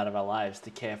time out of our lives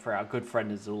to care for our good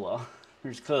friend Azula,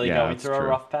 who's clearly going through a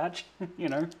rough patch, you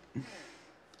know?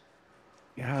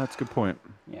 Yeah, that's a good point.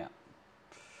 Yeah.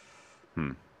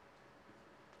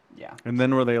 Yeah. And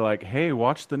then were they like, hey,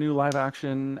 watch the new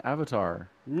live-action Avatar?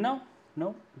 No.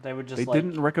 They would just They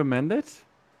didn't recommend it?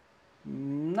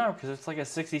 No, because it's like a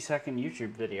 60-second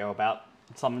YouTube video about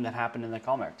something that happened in the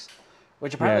comics.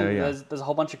 Which apparently there's a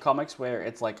whole bunch of comics where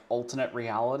it's like alternate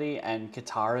reality and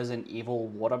Katara's an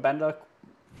evil waterbender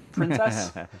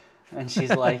princess. And she's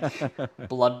like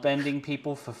bloodbending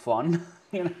people for fun.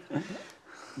 You know?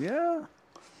 Yeah.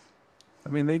 I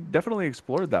mean, they definitely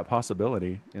explored that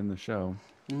possibility in the show.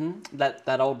 Mm-hmm.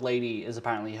 That old lady is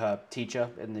apparently her teacher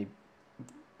in the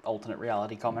alternate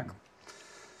reality comic.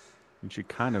 And she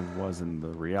kind of was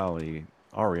in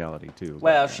our reality too.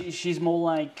 Well, she's more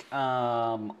like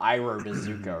Iroh to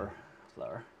Zuko,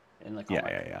 though, in the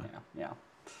comic. Yeah.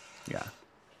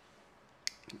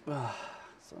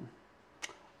 So,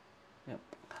 yep.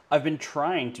 I've been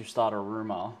trying to start a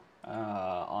rumor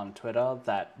on Twitter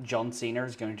that John Cena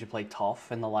is going to play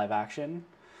Toph in the live action.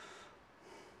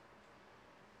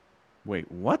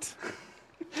 Wait, what?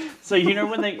 So you know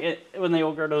when they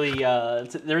all go to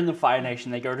the they're in the Fire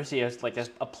Nation, they go to see a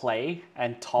play,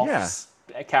 and Toph's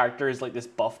character is like this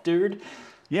buff dude.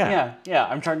 Yeah.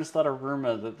 I'm trying to start a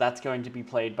rumor that that's going to be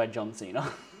played by John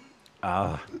Cena.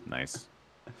 Ah, nice.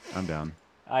 I'm down.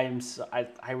 I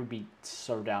would be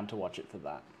so down to watch it for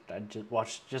that. I'd just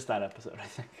watch just that episode, I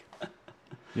think.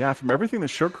 Yeah, from everything the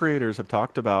show creators have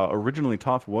talked about, originally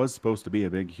Toph was supposed to be a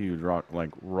big, huge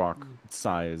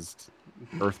rock-sized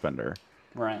earthbender.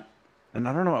 Right. And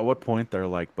I don't know at what point they're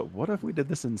like, but what if we did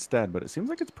this instead? But it seems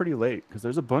like it's pretty late because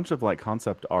there's a bunch of like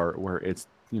concept art where it's,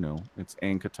 it's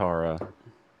Aang, Katara,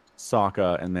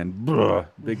 Sokka, and then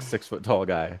big 6-foot-tall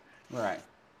guy. Right.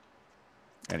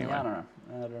 Anyway. Yeah,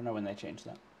 I don't know when they changed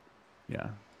that. Yeah.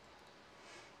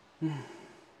 Man,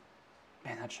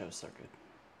 that show's so good.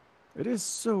 It is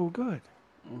so good.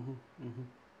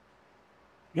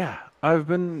 Yeah, I've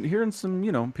been hearing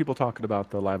some, people talking about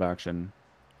the live action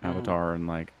Avatar, and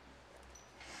like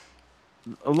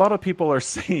a lot of people are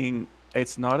saying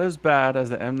it's not as bad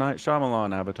as the M. Night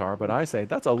Shyamalan Avatar, but I say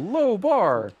that's a low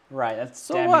bar. Right, that's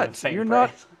so what? You're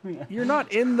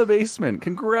not in the basement.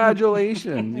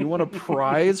 Congratulations. You want a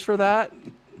prize for that?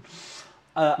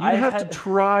 You have to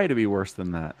try to be worse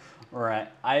than that. Right.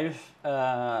 I've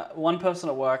one person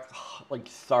at work like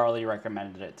thoroughly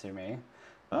recommended it to me.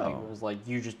 Like, it was like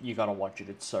you gotta watch it.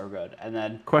 It's so good. And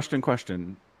then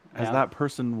question. Has that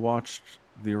person watched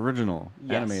the original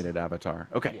animated Avatar?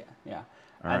 Okay. Yeah.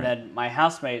 And then my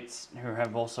housemates who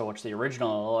have also watched the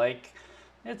original are like,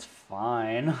 it's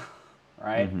fine,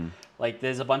 right? Like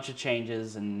there's a bunch of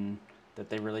changes and that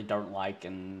they really don't like,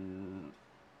 and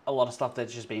a lot of stuff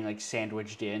that's just being like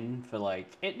sandwiched in for like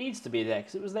it needs to be there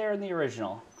because it was there in the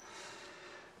original.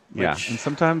 Yeah, Which, and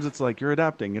sometimes it's like you're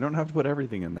adapting. You don't have to put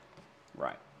everything in there.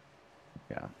 right,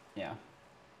 Yeah. yeah.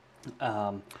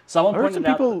 Someone I heard some pointed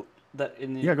out people. that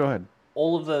in Yeah, go ahead.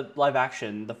 all of the live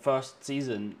action, the first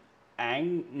season,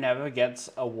 Aang never gets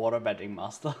a waterbending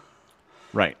master.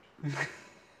 Right.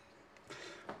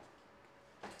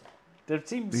 That He,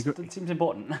 seems go- that seems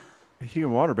important. he can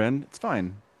waterbend. It's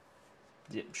fine.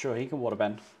 Yeah, sure, he can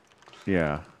waterbend.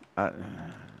 Yeah.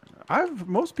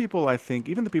 Most people, I think,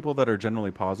 even the people that are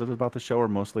generally positive about the show, are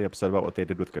mostly upset about what they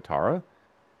did with Katara.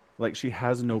 Like she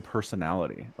has no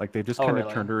personality. Like they just Oh, kind of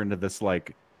really? turned her into this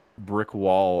like brick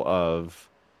wall of.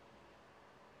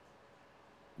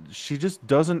 She just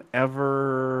doesn't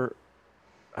ever.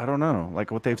 I don't know.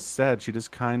 Like what they've said, she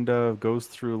just kind of goes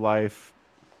through life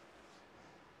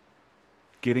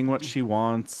getting what she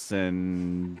wants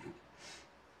and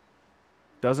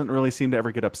doesn't really seem to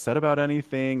ever get upset about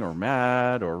anything or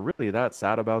mad or really that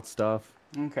sad about stuff.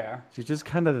 Okay. She's just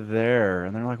kind of there,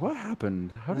 and they're like, "What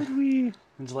happened? How did we?"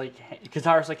 It's like,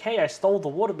 Katara's like, hey, I stole the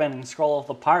waterbending scroll off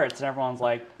the pirates, and everyone's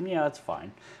like, yeah, that's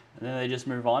fine. And then they just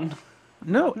move on.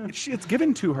 No, it's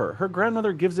given to her. Her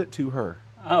grandmother gives it to her.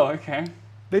 Oh, okay.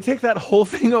 They take that whole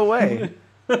thing away.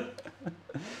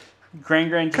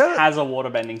 Gran just has a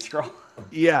waterbending scroll.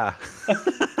 Yeah.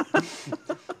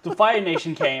 The Fire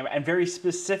Nation came and very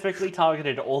specifically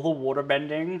targeted all the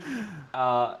waterbending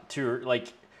to,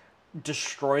 like,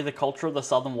 destroy the culture of the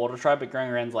Southern Water Tribe, but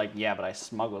Gran like, yeah, but I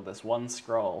smuggled this one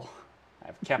scroll.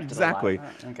 I've kept it Exactly.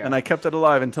 alive. Okay. And I kept it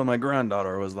alive until my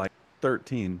granddaughter was like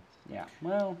 13. Yeah,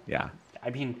 well, Yeah. I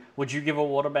mean, would you give a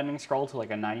waterbending scroll to,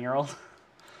 like, a 9-year-old?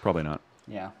 Probably not.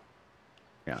 Yeah.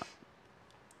 Yeah.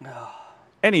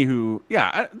 Anywho,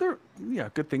 yeah,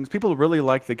 good things. People really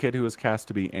like the kid who was cast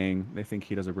to be Aang. They think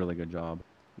he does a really good job.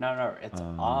 No, it's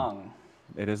Aang.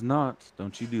 It is not.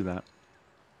 Don't you do that.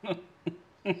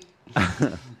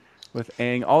 With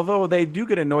Aang, although they do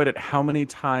get annoyed at how many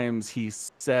times he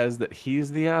says that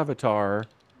he's the Avatar,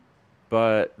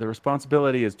 but the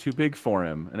responsibility is too big for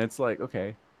him. And it's like,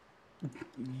 okay,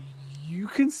 you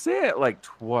can say it like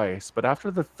twice, but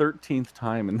after the 13th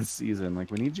time in the season, like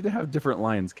we need you to have different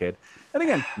lines, kid. And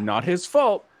again, not his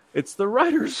fault. It's the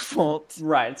writer's fault.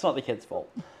 Right, it's not the kid's fault.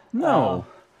 No.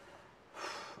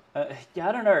 Yeah,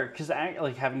 I don't know, because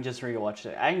like having just rewatched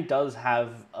it, Aang does have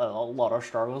a lot of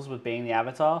struggles with being the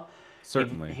Avatar.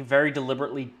 Certainly. He very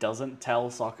deliberately doesn't tell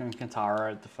Sokka and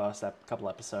Katara at the first couple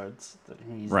episodes that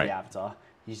he's Right. the Avatar.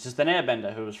 He's just an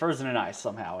airbender who was frozen in ice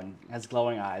somehow and has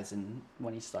glowing eyes and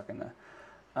when he's stuck in there.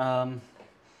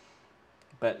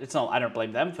 But it's not. I don't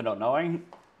blame them for not knowing.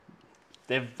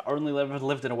 They've only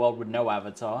lived in a world with no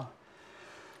Avatar.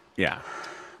 Yeah.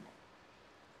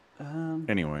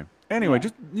 Anyway, yeah.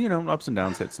 just, ups and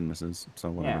downs, hits and misses. So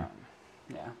whatever.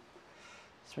 Yeah.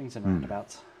 Swings and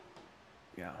roundabouts.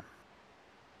 Yeah.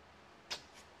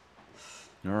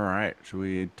 All right. Should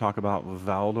we talk about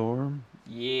Valdor?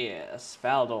 Yes,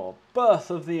 Valdor, Birth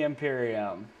of the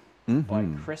Imperium by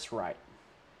Chris Wraight.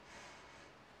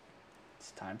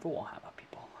 It's time for Warhammer,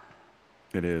 people.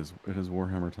 It is. It is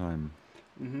Warhammer time.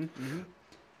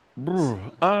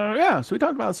 Yeah, so we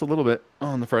talked about this a little bit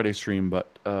on the Friday stream, but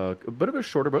a bit of a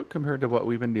shorter book compared to what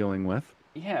we've been dealing with.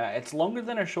 Yeah, it's longer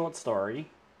than a short story,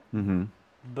 Mm-hmm.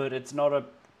 but it's not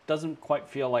doesn't quite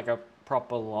feel like a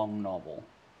proper long novel.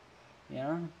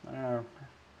 Yeah, I don't know.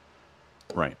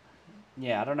 Right.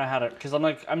 Yeah, I don't know how to, because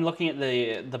I'm looking at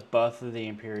the Birth of the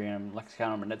Imperium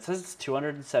lexicon, and it says it's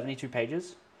 272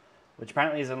 pages, which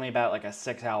apparently is only about like a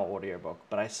 6-hour audiobook,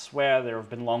 but I swear there have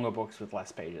been longer books with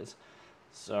less pages.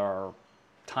 So,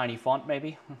 tiny font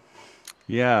maybe?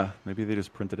 Yeah, maybe they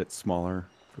just printed it smaller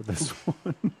for this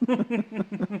one.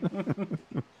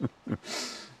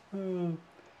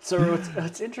 So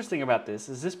what's interesting about this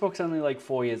book's only like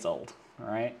 4 years old, all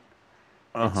right?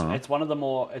 It's one of the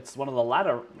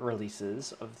latter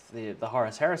releases of the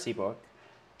Horus Heresy book,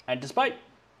 and despite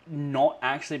not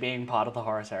actually being part of the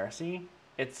Horus Heresy,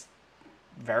 it's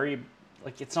very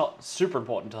it's not super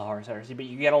important to the Horus Heresy, but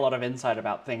you get a lot of insight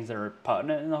about things that are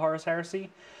pertinent in the Horus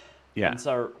Heresy. Yeah. And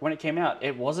so when it came out,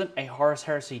 it wasn't a Horus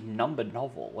Heresy numbered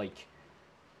novel.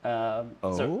 So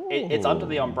it's under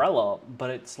the umbrella,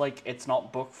 but it's like it's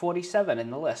not book 47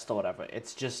 in the list or whatever.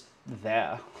 It's just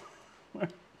there.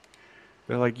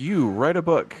 They're like, you write a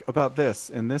book about this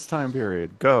in this time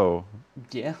period. Go.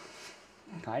 Yeah,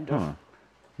 kind of.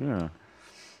 Huh.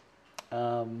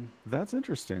 Yeah. That's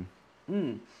interesting.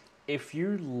 If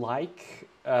you like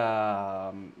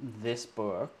this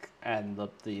book and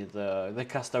the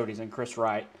Custodians and Chris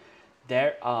Wright,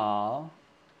 there are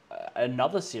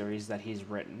another series that he's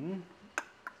written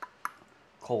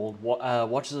called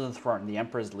Watchers of the Throne: The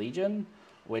Emperor's Legion,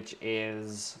 which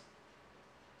is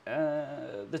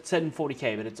it's set in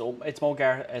 40k, but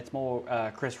it's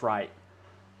more Chris Wright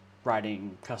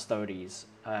writing Custodes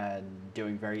and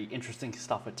doing very interesting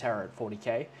stuff with Terra at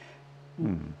 40k.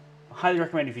 Highly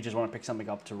recommend if you just want to pick something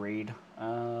up to read.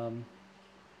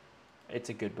 It's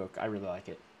a good book. I really like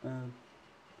it.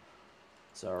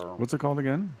 So What's it called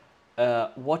again?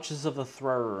 Watchers of the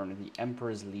Throne: The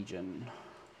Emperor's Legion.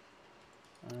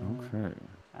 Okay.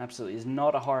 Absolutely, it's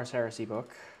not a Horus Heresy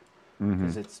book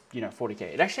because it's 40k.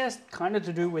 It actually has kind of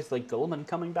to do with like Guilliman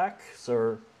coming back.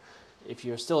 So if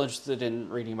you're still interested in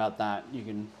reading about that, you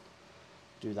can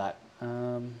do that.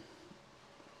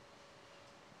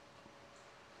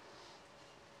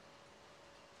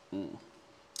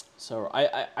 So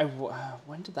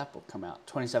when did that book come out?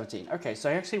 2017. Okay, so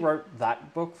I actually wrote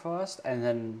that book first, and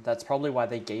then that's probably why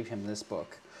they gave him this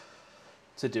book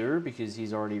to do, because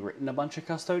he's already written a bunch of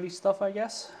Custodes stuff, I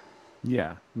guess.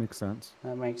 Yeah, makes sense.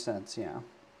 That makes sense, yeah.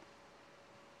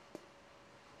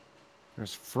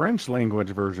 There's French language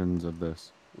versions of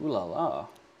this. Ooh la la.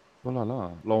 Oh la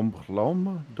la.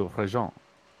 L'homme de régent.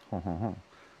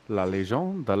 La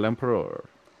Légion de l'Empereur.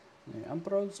 The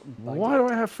Emperor's Why do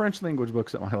I have French language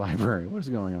books at my library? What is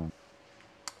going on?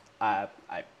 I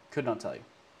could not tell you.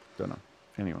 Don't know.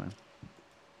 Anyway.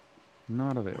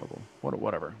 Not available.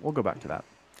 Whatever. We'll go back to that.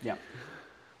 Yeah.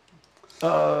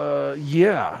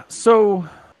 Yeah. So,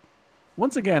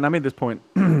 once again, I made this point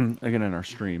again in our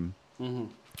stream.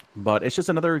 But it's just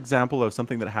another example of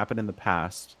something that happened in the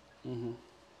past.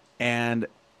 And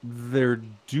they're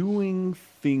doing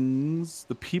things,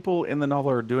 the people in the novel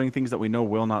are doing things that we know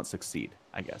will not succeed,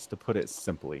 I guess, to put it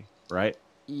simply, right?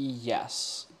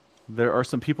 Yes. There are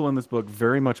some people in this book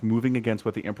very much moving against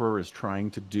what the Emperor is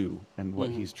trying to do and what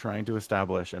he's trying to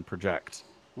establish and project.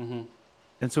 And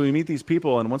so we meet these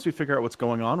people, and once we figure out what's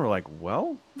going on, we're like,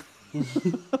 well,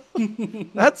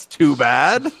 that's too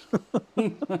bad.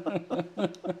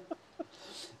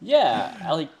 Yeah,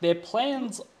 like their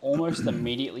plans almost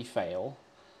immediately fail.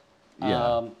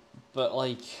 Yeah. But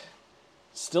like,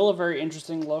 still a very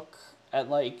interesting look at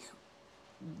like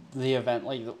the event.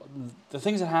 Like the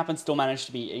things that happen still manage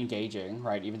to be engaging,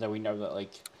 right? Even though we know that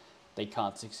like they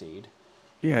can't succeed.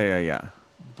 Yeah.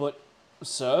 But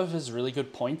serve as really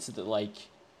good points that like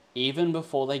even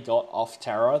before they got off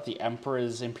Terra, the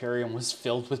Emperor's Imperium was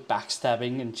filled with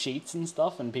backstabbing and cheats and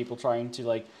stuff, and people trying to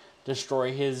like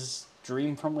destroy his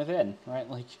dream from within, right?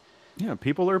 Like, yeah,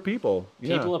 people are people.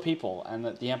 People are people, and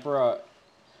that the Emperor,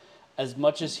 as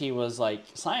much as he was like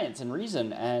science and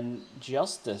reason and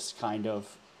justice, kind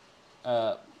of,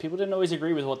 people didn't always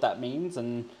agree with what that means,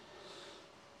 and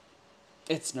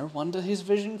it's no wonder his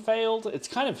vision failed. It's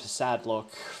kind of a sad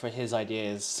look for his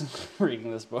ideas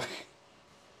reading this book.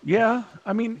 Yeah,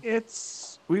 I mean,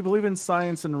 we believe in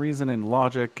science and reason and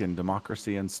logic and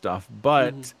democracy and stuff,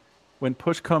 but when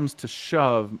push comes to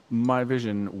shove, my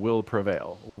vision will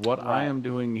prevail. What I am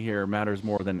doing here matters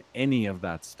more than any of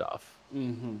that stuff.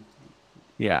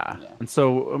 Yeah. And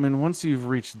so, I mean, once you've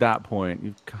reached that point,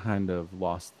 you've kind of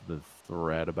lost the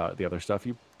thread about the other stuff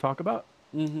you talk about.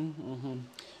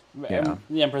 Yeah.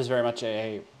 The Emperor's very much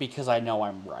a because I know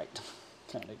I'm right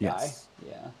kind of guy. Yes.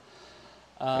 Yeah.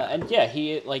 And yeah,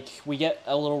 we get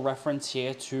a little reference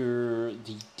here to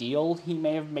the deal he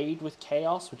may have made with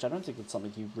Chaos, which I don't think it's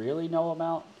something you really know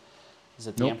about. Is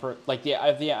it the Emperor? Like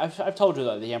I've told you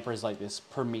that the Emperor is like this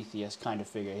Prometheus kind of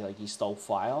figure. Like he stole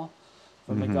fire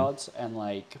from the gods, and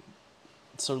like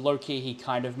so low key he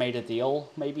kind of made a deal.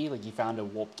 Maybe like he found a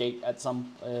warp gate at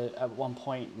one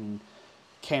point and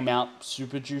came out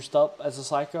super juiced up as a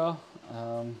psycho,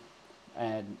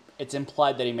 and it's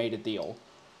implied that he made a deal.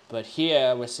 But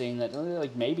here we're seeing that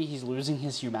like maybe he's losing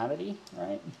his humanity,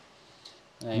 right?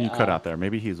 You cut out there.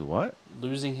 Maybe he's what?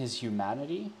 Losing his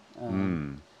humanity.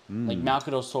 Like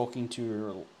Malcador's talking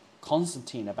to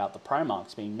Constantine about the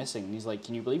Primarchs being missing. And he's like,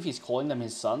 can you believe he's calling them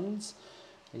his sons?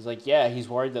 He's like, yeah, he's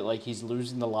worried that like he's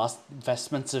losing the last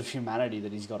vestments of humanity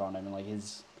that he's got on him and like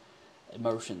his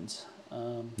emotions.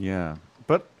 Yeah,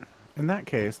 but in that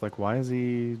case, like, why is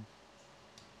he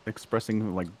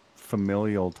expressing like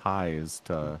familial ties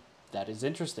to? That is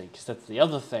interesting because that's the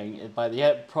other thing. By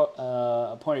the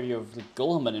point of view of the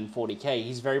Guilliman in 40k,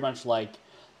 he's very much like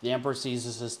the Emperor sees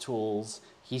us as tools.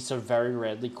 He's so very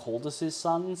rarely called us his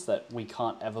sons that we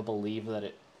can't ever believe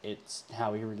that it's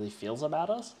how he really feels about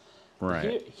us.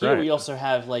 Right. Here we also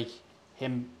have like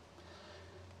him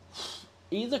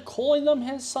either calling them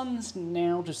his sons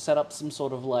now to set up some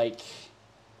sort of like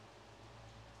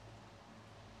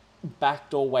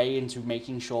backdoor way into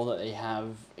making sure that they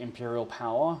have imperial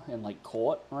power in like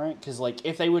court, right? Because like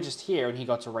if they were just here and he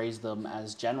got to raise them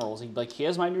as generals, he'd be like,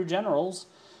 here's my new generals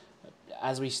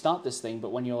as we start this thing.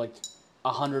 But when you're like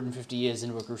 150 years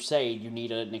into a crusade, you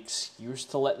need an excuse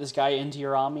to let this guy into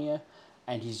your army,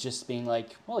 and he's just being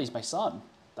like, well, he's my son.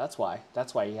 That's why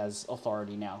he has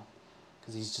authority now,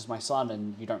 because he's just my son,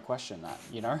 and you don't question that,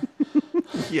 you know.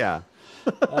 Yeah.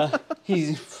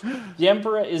 The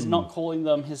Emperor is not calling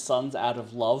them his sons out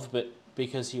of love, but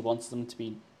because he wants them to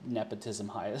be nepotism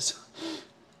hires.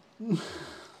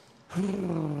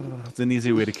 It's an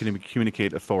easy way to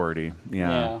communicate authority.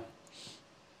 Yeah.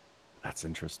 That's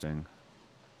interesting.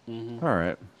 Mm-hmm. All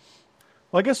right.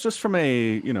 Well, I guess just from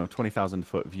a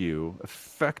 20,000-foot view,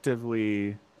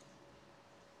 effectively,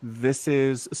 this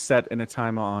is set in a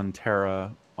time on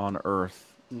Terra, on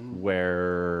Earth,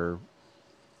 where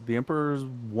the Emperor's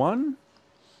won?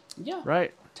 Yeah.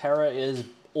 Right? Terra is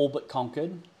all but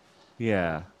conquered.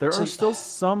 Yeah. There are still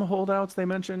some holdouts they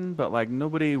mentioned, but like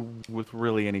nobody with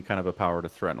really any kind of a power to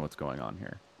threaten what's going on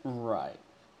here. Right.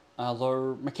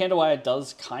 Although Makandawaya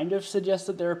does kind of suggest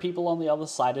that there are people on the other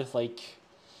side of like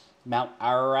Mount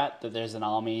Ararat, that there's an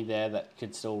army there that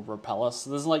could still repel us. So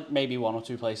there's like maybe one or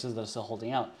two places that are still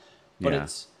holding out. But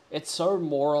it's so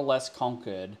more or less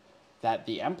conquered that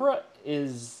the Emperor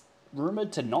is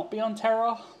rumored to not be on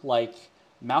Terra. Like,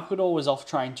 Malkador was off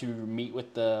trying to meet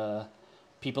with the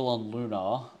people on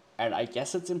Luna, and I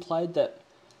guess it's implied that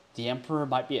the Emperor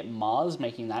might be at Mars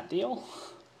making that deal.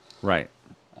 Right.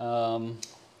 The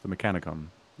Mechanicum.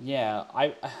 Yeah,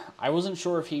 I wasn't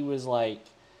sure if he was like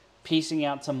piecing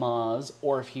out to Mars,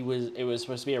 or if it was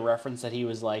supposed to be a reference that he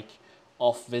was like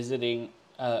off visiting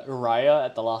Uriah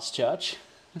at the Last Church.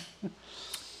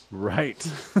 Right.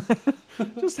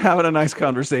 Just having a nice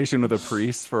conversation with a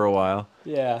priest for a while.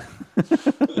 Yeah.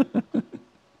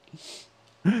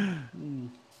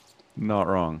 Not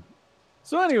wrong.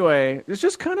 So anyway, it's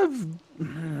just kind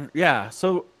of, yeah.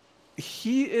 So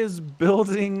he is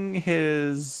building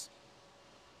his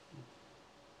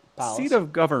Palace. seat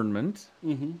of government.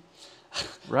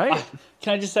 Right?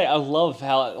 Can I just say, I love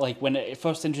how, like, when it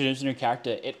first introduces a new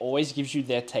character, it always gives you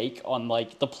their take on,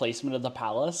 like, the placement of the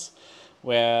palace,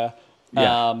 where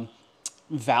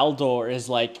Valdor is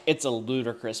like, it's a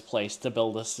ludicrous place to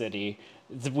build a city.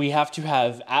 We have to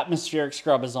have atmospheric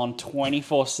scrubbers on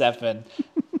 24/7,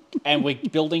 and we're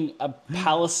building a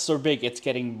palace so big it's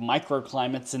getting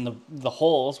microclimates in the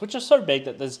halls, which are so big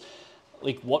that there's,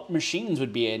 like, what machines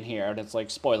would be in here? And it's like,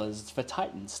 spoilers, it's for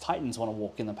Titans. Titans want to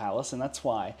walk in the palace, and that's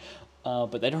why.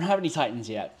 But they don't have any Titans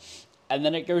yet. And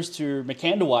then it goes to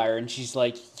Makandawaya, and she's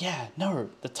like, yeah, no,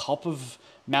 the top of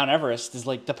Mount Everest is,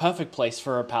 like, the perfect place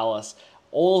for a palace.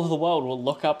 All of the world will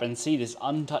look up and see this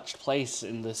untouched place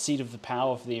in the seat of the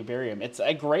power for the Imperium. It's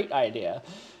a great idea.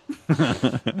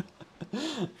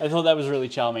 I thought that was really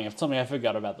charming. It's something I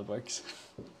forgot about the books.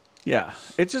 Yeah.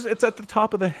 It's at the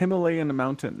top of the Himalayan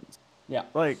mountains. Yeah.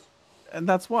 Like, and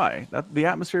that's why. The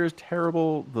atmosphere is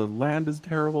terrible. The land is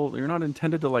terrible. You're not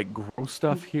intended to, like, grow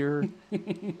stuff here.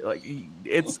 Like,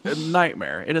 it's a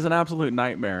nightmare. It is an absolute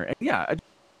nightmare. And yeah,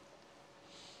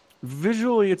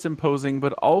 visually it's imposing,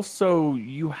 but also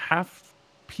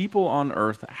people on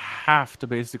Earth have to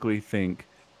basically think,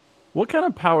 what kind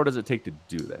of power does it take to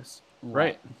do this?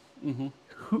 Right? Mm-hmm.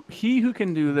 Who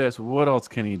can do this, what else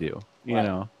can he do? You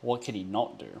know? What could he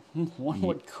not do?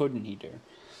 What couldn't he do?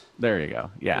 There you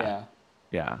go.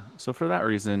 Yeah. So for that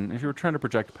reason, if you're trying to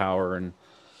project power and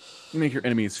make your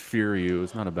enemies fear you,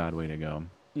 it's not a bad way to go.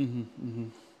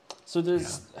 So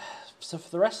so for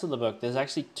the rest of the book, there's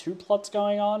actually two plots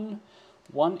going on.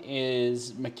 One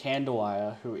is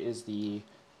Makandawaya, who is the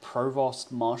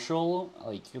Provost Marshal,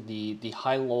 like the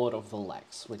High Lord of the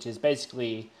Lex, which is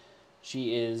basically,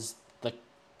 she is the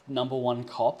 #1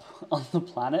 cop on the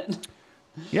planet.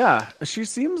 Yeah, she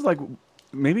seems like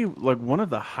maybe like one of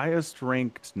the highest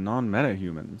ranked non-meta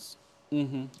humans.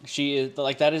 She is,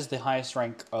 like, that is the highest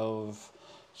rank of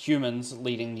humans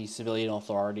leading the civilian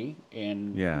authority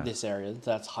in this area.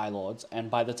 That's High Lords.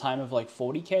 And by the time of like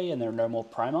 40k and there are no more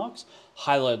Primarchs,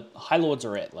 High Lords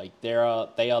are it. Like, they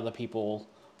are the people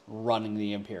running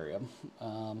the Imperium.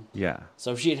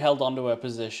 So if she had held on to her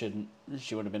position,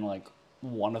 she would have been like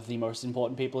one of the most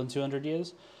important people in 200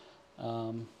 years.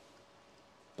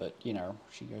 But, you know,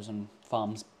 she goes and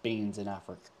farms beans in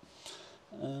Africa.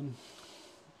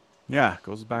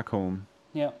 Goes back home.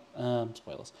 Yeah,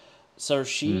 spoilers. So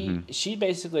she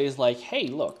basically is like, hey,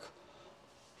 look,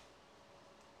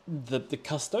 the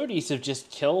Custodes have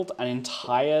just killed an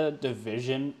entire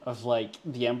division of, like,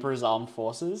 the Emperor's armed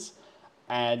forces,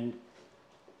 and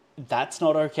that's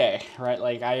not okay, right?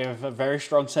 Like, I have a very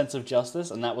strong sense of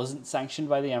justice, and that wasn't sanctioned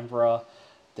by the Emperor.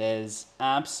 There's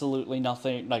absolutely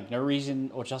nothing, like, no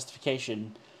reason or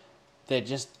justification. They're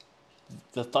just,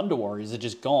 the Thunder Warriors are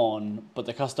just gone, but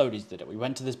the Custodes did it. We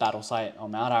went to this battle site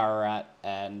on Mount Ararat,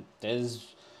 and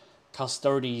there's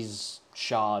Custodes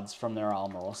shards from their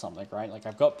armor or something, right? Like,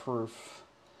 I've got proof.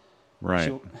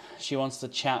 Right. She wants to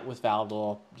chat with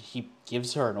Valdor. He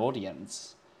gives her an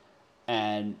audience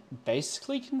and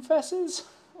basically confesses,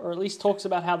 or at least talks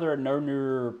about how there are no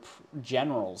new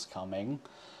generals coming.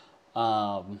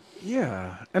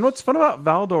 Yeah. And what's fun about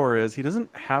Valdor is he doesn't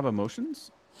have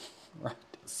emotions. Right.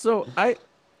 So I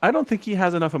don't think he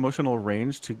has enough emotional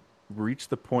range to reach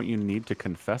the point you need to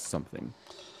confess something.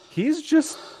 He's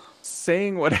just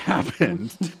saying what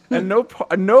happened, and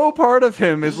no part of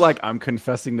him is like, I'm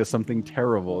confessing to something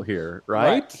terrible here,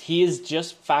 right? He is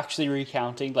just factually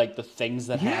recounting like the things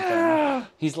that happened.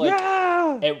 He's like,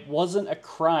 it wasn't a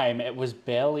crime, it was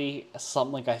barely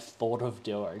something I thought of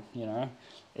doing, you know?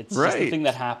 It's just a thing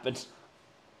that happened.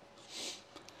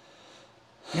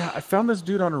 Yeah, I found this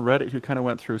dude on Reddit who kind of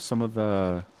went through some of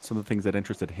the things that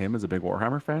interested him as a big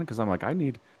Warhammer fan, because I'm like, I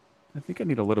think I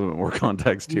need a little bit more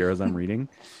context here as I'm reading.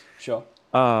 Sure.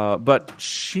 But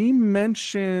she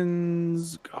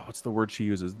mentions, what's the word she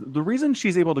uses? The reason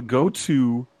she's able to go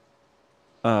to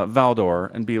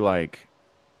Valdor and be like,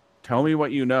 tell me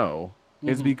what you know,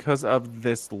 is because of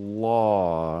this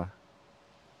law,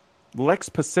 Lex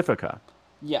Pacifica.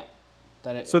 Yeah.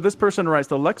 So this person writes,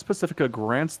 the Lex Pacifica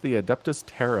grants the Adeptus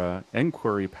Terra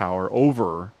inquiry power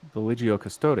over the Legio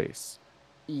Custodes.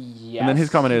 Yes. And then his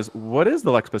comment is, what is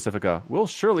the Lex Pacifica? We'll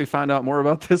surely find out more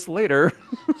about this later.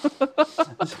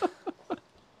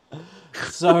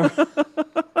 So,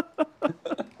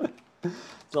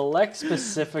 the Lex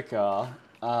Pacifica,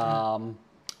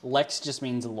 Lex just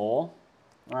means law,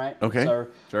 right? Okay, so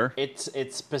sure. It's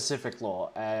specific law,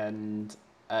 and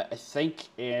I think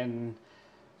in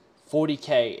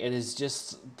 40k it is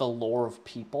just the law of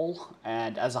people,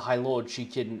 and as a High Lord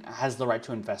she has the right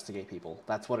to investigate people.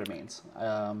 That's what it means.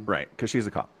 Right, because she's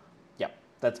a cop. Yeah,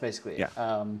 that's basically it.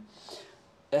 Yeah.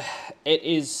 It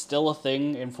is still a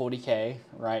thing in 40k,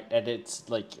 right? And it's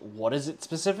like, what is it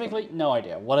specifically? No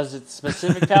idea. What is its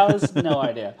specific powers? No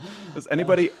idea. Does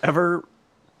anybody ever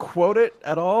quote it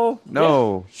at all?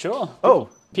 No. Yeah, sure.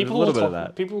 People will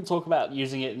talk about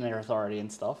using it in their authority and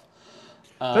stuff.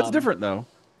 That's different, though.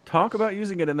 Talk about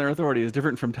using it in their authority is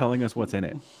different from telling us what's in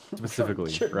it,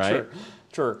 specifically, right?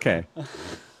 Sure. Okay.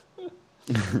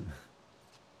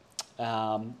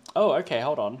 Okay,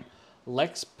 hold on.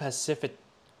 Lex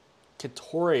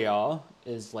Pacificatoria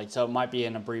is like, so it might be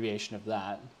an abbreviation of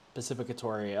that.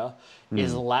 Pacificatoria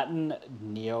is Latin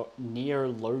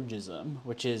neologism,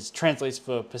 which translates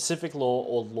for Pacific law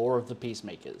or law of the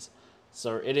peacemakers.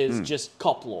 So it is just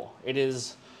cop law. It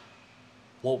is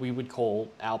what we would call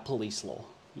our police law,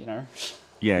 you know?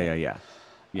 Yeah.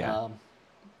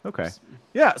 Okay.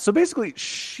 Yeah, so basically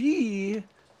she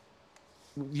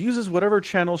uses whatever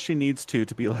channel she needs to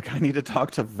be like, I need to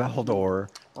talk to Valdor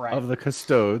of the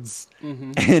Custodes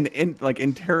and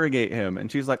interrogate him.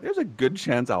 And she's like, there's a good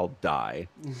chance I'll die.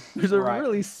 There's a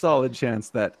really solid chance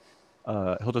that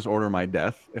he'll just order my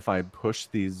death if I push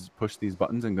these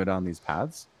buttons and go down these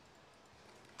paths.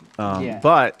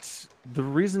 But the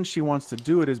reason she wants to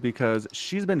do it is because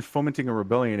she's been fomenting a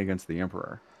rebellion against the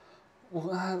Emperor.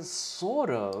 Well, sort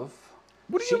of.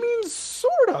 What do you mean,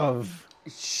 sort of?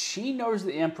 She knows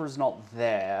the Emperor's not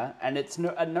there, and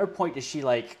at no point is she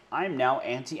like, I'm now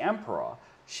anti-Emperor.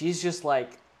 She's just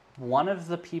like, one of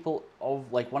the people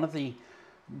of, like, one of the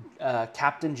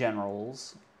captain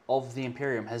generals of the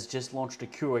Imperium has just launched a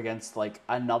coup against, like,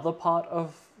 another part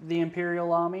of the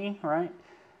Imperial army, right?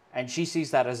 And she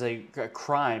sees that as a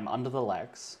crime under the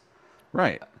Lex.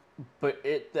 Right. But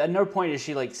at no point is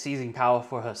she, like, seizing power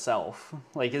for herself.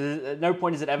 Like, at no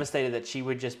point is it ever stated that she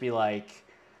would just be like,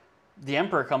 the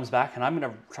Emperor comes back and I'm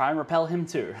going to try and repel him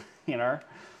too, you know?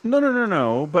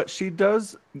 No. But she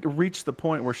does reach the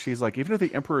point where she's like, even if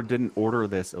the Emperor didn't order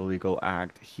this illegal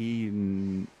act, he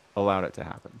allowed it to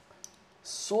happen.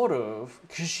 Sort of.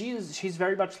 Because she's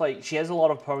very much like, she has a lot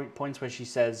of points where she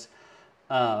says,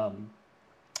 I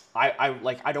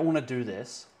don't want to do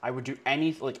this. I would do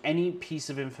any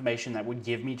piece of information that would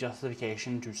give me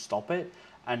justification to stop it,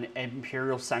 an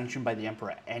imperial sanction by the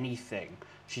Emperor, anything.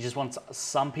 She just wants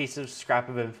some piece of scrap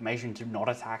of information to not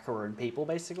attack her own people,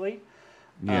 basically.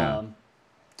 Yeah.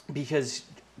 Because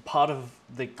part of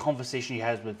the conversation he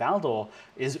has with Valdor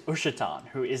is Ushatan,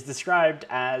 who is described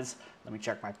as, let me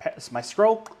check my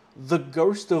scroll, the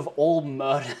ghost of all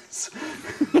murders.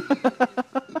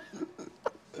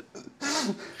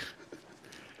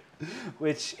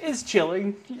 which is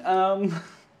chilling.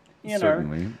 You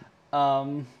Certainly.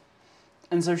 know.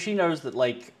 And so she knows that,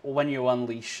 like, when you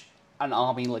unleash an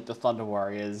army like the Thunder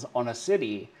Warriors on a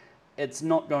city, it's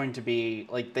not going to be,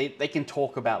 like, they can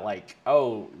talk about, like,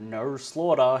 oh, no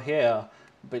slaughter here,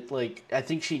 but, like, I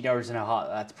think she knows in her heart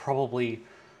that's probably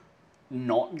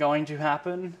not going to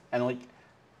happen. And, like,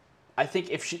 I think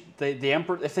if the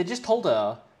Emperor, if they just told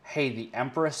her, hey, the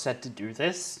Emperor said to do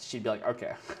this, she'd be like,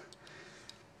 okay.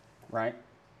 Right?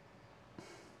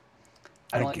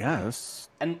 And, I guess.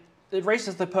 And it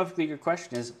raises the perfectly good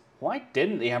question is, why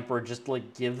didn't the Emperor just,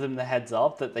 like, give them the heads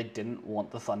up that they didn't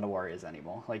want the Thunder Warriors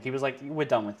anymore? Like, he was like, we're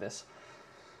done with this.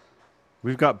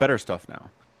 We've got better stuff now.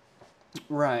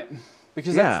 Right.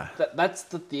 Because that's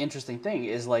the interesting thing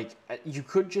is, like, you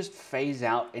could just phase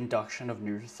out induction of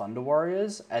new Thunder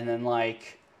Warriors and then,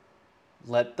 like,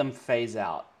 let them phase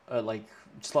out, like,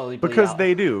 slowly bleed Because out.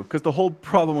 they do. Because the whole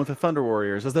problem with the Thunder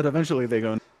Warriors is that eventually they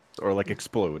go or, like,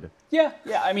 explode. Yeah,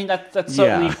 I mean, that's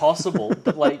certainly possible,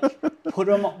 but, like, put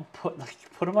them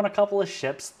on a couple of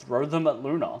ships, throw them at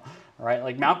Luna, right?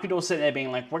 Like, Malkador's sitting there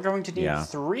being like, we're going to need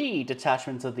 3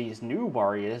 detachments of these new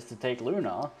warriors to take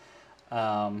Luna.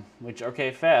 Which,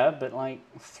 okay, fair, but, like,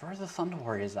 throw the Thunder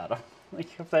Warriors at them. Like,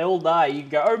 if they all die, you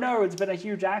go, oh no, it's been a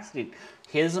huge accident.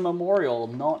 Here's a memorial,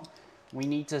 not, we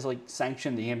need to, like,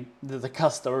 sanction the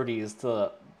custodians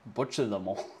to butcher them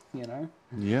all, you know?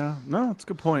 Yeah, no, that's a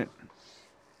good point.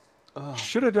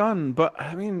 Should have done, but,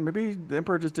 I mean, maybe the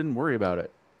Emperor just didn't worry about it.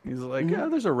 He's like, yeah,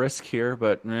 there's a risk here,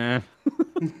 but, can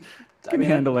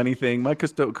handle anything. My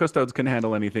custodes can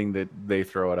handle anything that they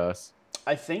throw at us.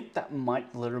 I think that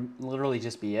might literally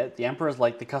just be it. The Emperor's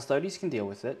like, the Custodes can deal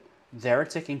with it. They're a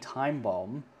ticking time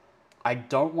bomb. I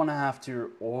don't want to have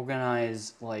to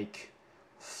organize, like,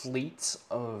 fleets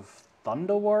of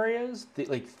Thunder Warriors.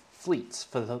 Like, fleets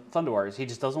for the Thunder Warriors. He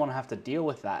just doesn't want to have to deal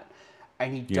with that.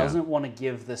 And he doesn't want to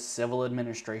give the civil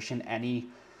administration any,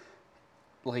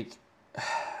 like,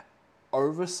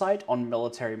 oversight on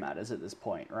military matters at this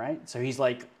point, right? So he's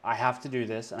like, I have to do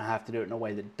this, and I have to do it in a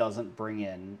way that doesn't bring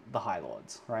in the High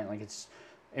Lords, right? Like, it's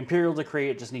Imperial decree,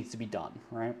 it just needs to be done,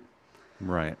 right?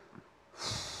 Right.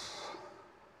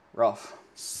 Rough.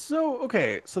 So,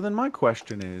 okay, so then my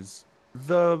question is,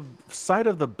 the site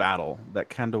of the battle that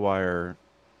Kandawire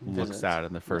looks at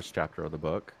in the first chapter of the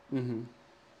book,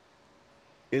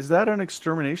 is that an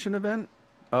extermination event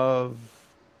of...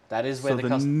 That is where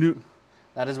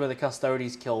that is where the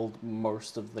Custodes killed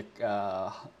most of the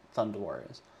Thunder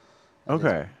Warriors.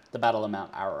 Okay. The Battle of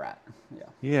Mount Ararat. Yeah.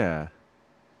 Yeah.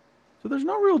 So there's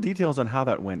no real details on how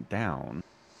that went down.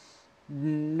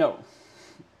 No.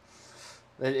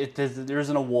 There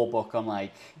isn't a war book on,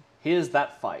 like, here's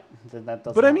that fight. That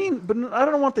doesn't. But I mean, I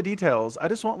don't want the details. I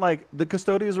just want, like, the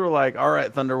Custodes were like, all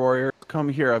right, Thunder Warriors, come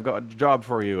here. I've got a job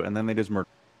for you. And then they just murdered.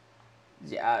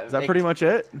 Yeah. Is that pretty much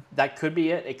it? That could be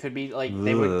it. It could be, like,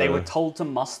 they were told to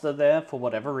muster there for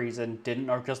whatever reason, didn't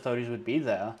know Custodes would be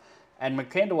there. And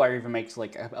Kandawire even makes,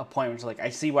 like, a point which is like, I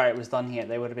see why it was done here.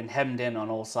 They would have been hemmed in on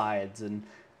all sides and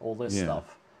all this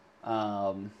stuff.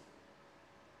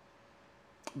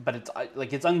 But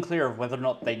it's unclear of whether or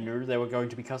not they knew there were going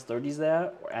to be Custodes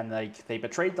there, and, like, they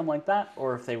betrayed them like that,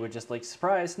 or if they were just like,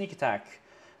 surprise, sneak attack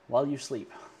while you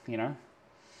sleep, you know?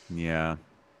 Yeah.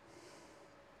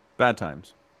 Bad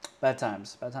times. Bad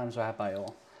times were had by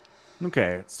all.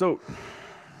 Okay, so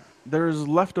there's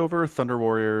leftover Thunder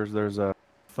Warriors. There's a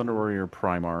Thunder Warrior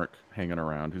Primarch hanging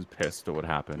around who's pissed at what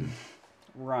happened.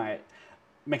 Right.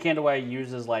 Kandawire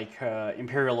uses, like, her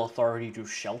Imperial authority to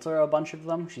shelter a bunch of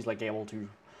them. She's, like, able to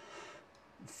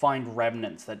find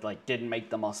remnants that, like, didn't make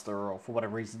the muster or for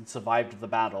whatever reason survived the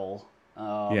battle.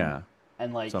 And,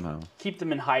 like, somehow keep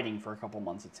them in hiding for a couple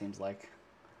months, it seems like.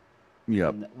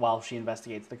 Yep. While she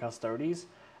investigates the Custodes.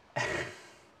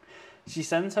 She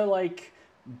sends her, like,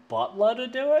 butler to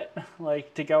do it.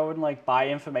 Like, to go and, like, buy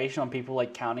information on people,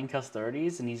 like, counting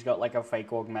Custodes. And he's got, like, a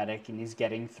fake augmetic, and he's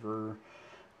getting through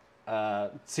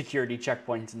security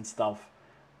checkpoints and stuff.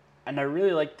 And I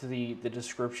really liked the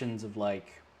descriptions of, like,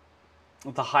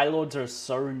 the High Lords are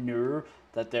so new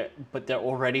that they're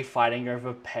already fighting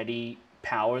over petty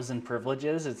powers and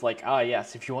privileges. It's like,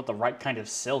 yes, if you want the right kind of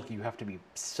silk, you have to be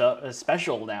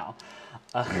special now.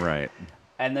 Right.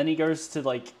 And then he goes to,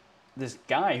 like, this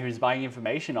guy who's buying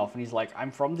information off, and he's like,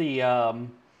 I'm from the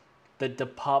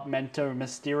Departamento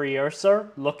Misterioso.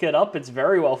 Look it up. It's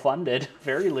very well funded.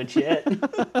 Very legit.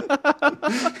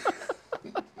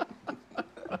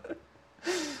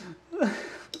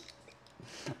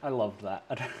 I love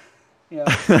that. Yeah.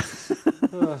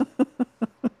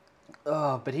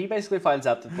 But he basically finds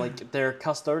out that like there are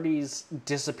custodies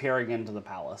disappearing into the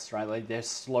palace, right? Like they're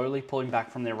slowly pulling back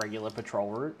from their regular patrol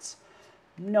routes.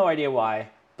 No idea why,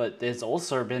 but there's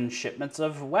also been shipments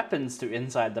of weapons to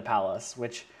inside the palace,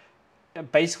 which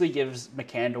basically gives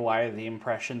McCandlewire the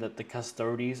impression that the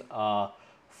custodies are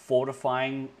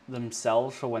fortifying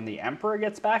themselves for when the Emperor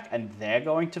gets back, and they're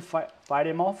going to fight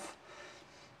him off.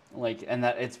 Like, and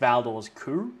that it's Valdor's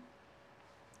coup.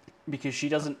 Because she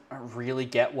doesn't really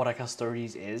get what a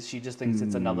Custodes is. She just thinks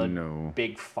it's another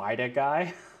big fighter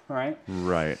guy, right?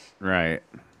 Right.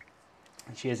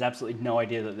 And she has absolutely no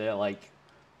idea that they're, like,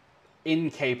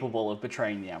 incapable of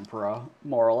betraying the Emperor,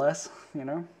 more or less, you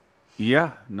know?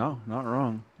 Yeah, no, not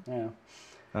wrong. Yeah.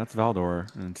 That's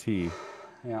Valdor and T.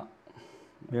 Yeah.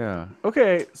 Yeah.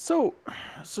 Okay, so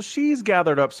she's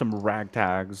gathered up some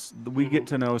ragtags. We get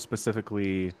to know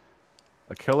specifically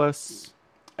Achilles.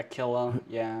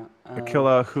 Yeah.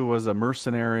 Aquila, who was a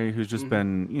mercenary who's just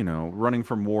been, running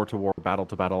from war to war, battle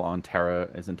to battle on Terra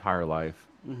his entire life.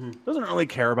 Doesn't really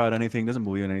care about anything, doesn't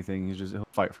believe in anything. He'll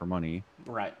fight for money.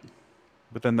 Right.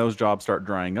 But then those jobs start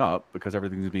drying up because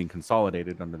everything's being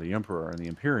consolidated under the Emperor and the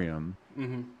Imperium.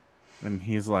 And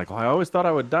he's like, well, I always thought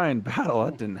I would die in battle.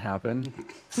 That didn't happen.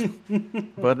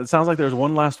 But it sounds like there's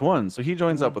one last one. So he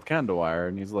joins up with Candlewire,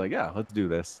 and he's like, yeah, let's do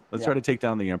this. Let's try to take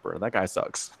down the Emperor. That guy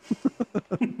sucks.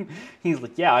 He's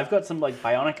like, yeah, I've got some, like,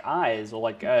 bionic eyes, or,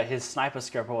 like, his sniper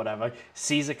scope or whatever.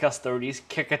 Sees a Custodes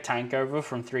kick a tank over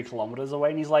from 3 kilometers away,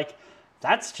 and he's like,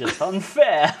 that's just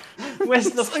unfair.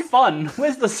 Where's the fun?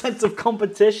 Where's the sense of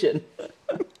competition?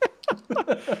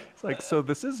 It's like, so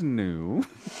this is new.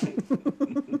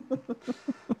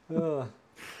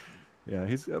 Yeah,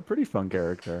 he's a pretty fun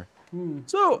character.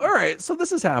 So, all right, so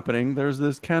this is happening. There's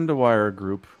this Candlewire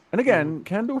group. And again,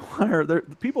 Candlewire, the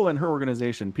people in her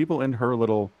organization, people in her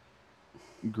little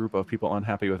group of people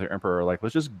unhappy with her emperor are like,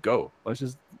 let's just go. Let's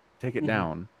just take it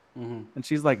down. And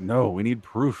she's like, no, we need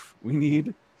proof. We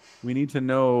need to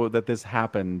know that this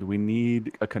happened. We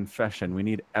need a confession. We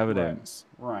need evidence.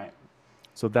 Right.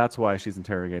 So that's why she's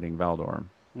interrogating Valdor.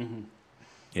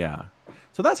 Yeah.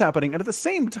 So that's happening. And at the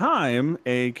same time,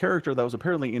 a character that was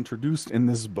apparently introduced in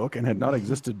this book and had not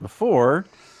existed before,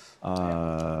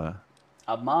 Amar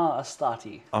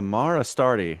Astarte. Amar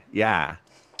Astarte. Yeah.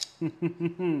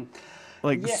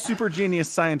 Super genius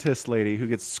scientist lady who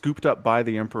gets scooped up by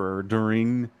the Emperor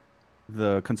during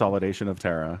the consolidation of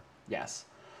Terra. Yes.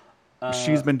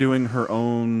 She's been doing her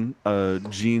own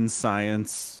gene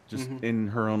science just in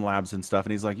her own labs and stuff.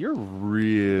 And he's like, you're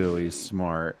really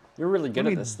smart. You're really good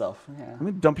at this stuff. Yeah. Let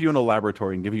me dump you in a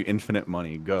laboratory and give you infinite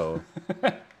money. Go.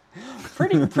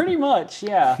 pretty much,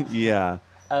 yeah. Yeah.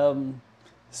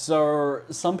 So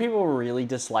some people really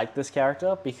dislike this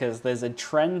character because there's a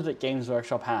trend that Games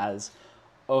Workshop has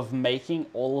of making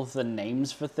all of the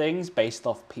names for things based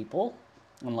off people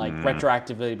and like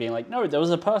retroactively being like, no, there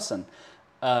was a person.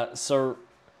 So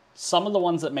some of the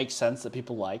ones that make sense that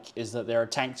people like is that there are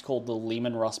tanks called the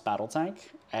Lehman Russ battle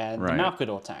tank and the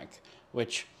Malcador tank,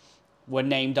 which were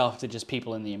named after just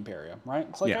people in the Imperium, right?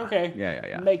 It's like, okay,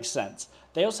 yeah. Makes sense.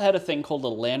 They also had a thing called a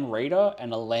land raider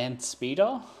and a land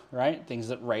speeder, right? Things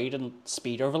that raid and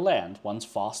speed over land. One's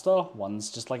faster, one's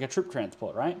just like a troop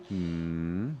transport, right?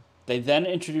 They then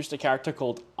introduced a character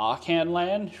called Arcan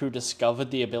Land who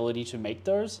discovered the ability to make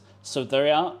those. So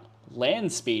they aren't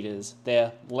land speeders,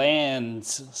 they're land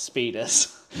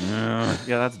speeders. Yeah,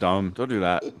 that's dumb. Don't do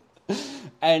that.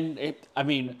 And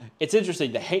it's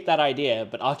interesting. They hate that idea,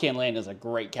 but Arcan Land is a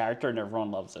great character and everyone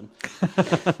loves him.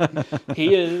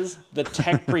 He is the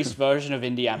tech priest version of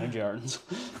Indiana Jones.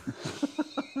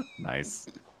 Nice.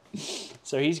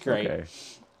 So he's great. Okay.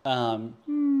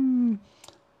 And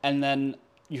then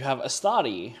you have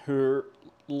Astarte, who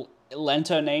lent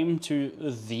her name to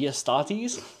the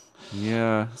Astartes.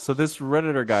 Yeah. So this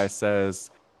Redditor guy says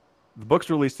the book's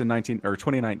released in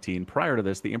 2019. Prior to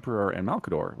this, the Emperor and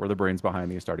Malcador were the brains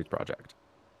behind the Astartes project.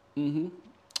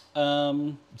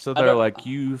 So they're like,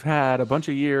 you've had a bunch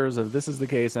of years of this is the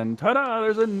case, and ta-da,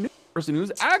 there's a new person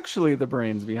who's actually the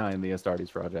brains behind the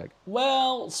Astartes project.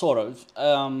 Well, sort of.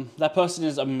 That person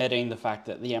is omitting the fact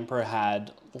that the Emperor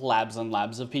had labs and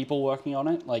labs of people working on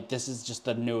it. Like, this is just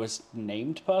the newest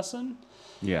named person.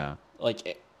 Yeah.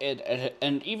 Like,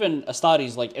 and even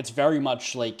Astartes, like, it's very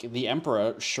much like the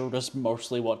Emperor showed us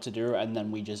mostly what to do, and then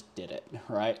we just did it,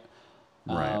 right?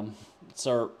 Right.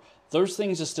 So those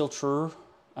things are still true,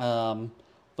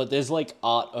 but there's, like,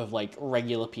 art of, like,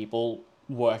 regular people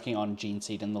working on gene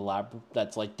seed in the lab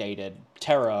that's, like, dated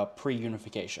Terra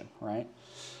pre-unification, right?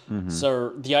 So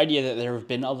the idea that there have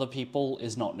been other people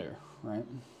is not new, right?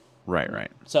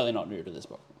 Right. Certainly not new to this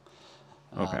book.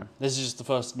 Okay. This is just the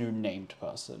first new named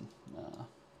person.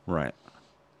 Right.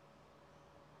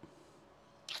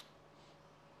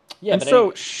 Yeah, And but so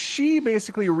anyway, she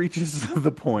basically reaches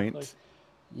the point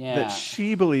yeah, that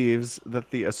she believes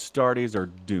that the Astartes are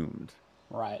doomed.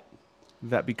 right.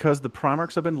 That because the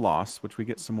Primarchs have been lost, which we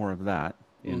get some more of that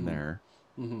in there,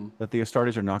 that the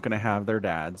Astartes are not going to have their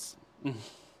dads.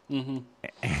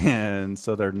 And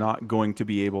so they're not going to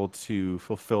be able to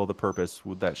fulfill the purpose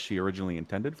that she originally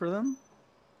intended for them.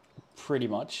 Pretty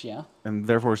much, yeah. And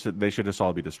therefore, they should just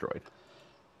all be destroyed.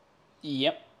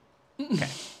 Yep. Okay.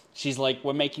 She's like,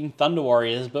 we're making Thunder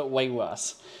Warriors, but way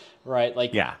worse. Right?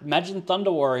 Like, Yeah. imagine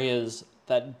Thunder Warriors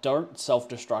that don't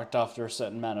self-destruct after a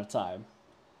certain amount of time,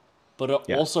 but are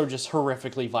Yeah. also just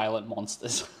horrifically violent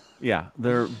monsters. Yeah,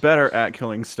 they're better at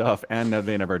killing stuff, and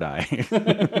they never die.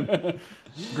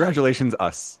 Congratulations,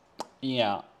 us.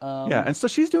 Yeah. Yeah, and so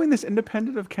she's doing this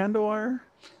independent of Kandawire?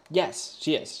 Yes,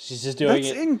 she is. She's just doing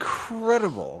That's it.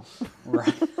 incredible.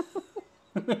 Right.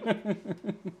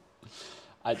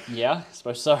 Yeah, I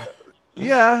suppose so.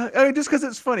 Yeah, I mean, just because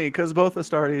it's funny, because both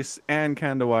Astartes and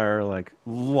Kandawire like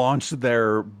launched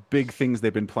their big things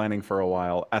they've been planning for a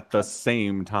while at the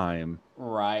same time.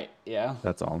 Right, yeah.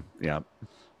 That's all. Yeah.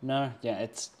 No, yeah,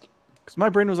 it's... Because my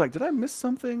brain was like, did I miss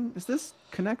something? Is this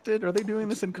connected? Are they doing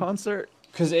this in concert?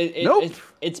 Because Nope.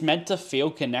 it's meant to feel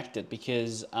connected,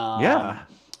 because Yeah.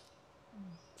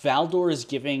 Valdor is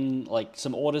giving like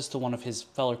some orders to one of his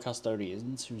fellow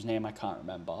custodians, whose name I can't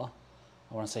remember.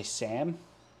 I want to say Sam.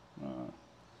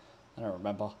 I don't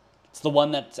remember. It's the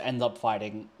one that ends up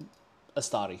fighting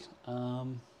Astartes.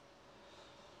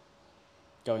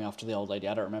 Going after the old lady.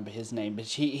 I don't remember his name, but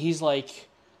he's like,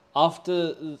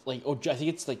 after like, or I think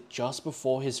it's like just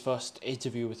before his first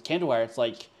interview with Kandawire, it's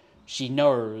like, she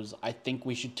knows, I think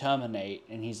we should terminate,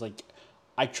 and he's like,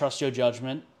 I trust your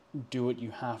judgment. Do what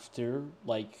you have to,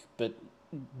 like, but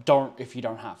don't if you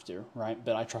don't have to, right?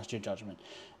 But I trust your judgment.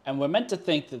 And we're meant to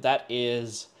think that that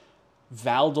is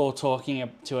Valdor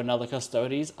talking to another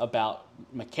Custodes about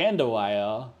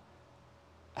Kandawire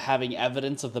having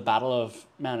evidence of the Battle of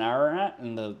Mount Ararat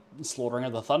and the slaughtering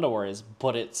of the Thunder Warriors,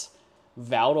 but it's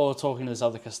Valdor talking to this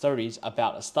other Custodes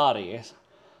about Astartes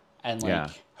and, like,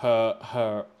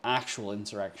 her actual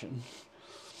insurrection.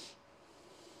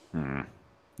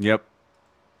 Yep.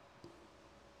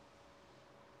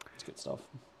 It's good stuff.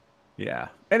 Yeah.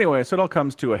 Anyway, so it all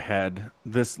comes to a head.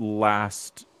 This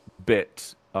last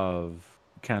bit of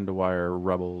Kandawire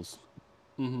rebels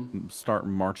start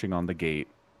marching on the gate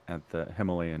at the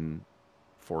Himalayan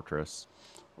fortress.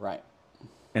 Right.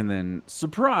 And then,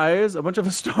 surprise, a bunch of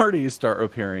Astartes start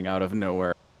appearing out of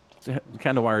nowhere.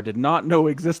 Kandawire did not know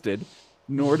existed,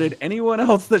 nor did anyone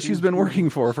else that she's been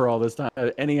working for all this time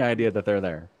have any idea that they're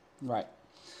there. Right.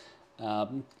 Yeah.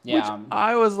 Which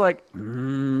I was like, I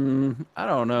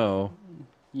don't know.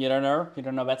 You don't know? You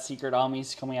don't know about secret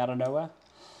armies coming out of nowhere?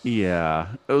 Yeah,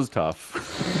 it was tough.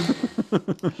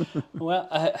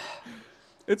 Well,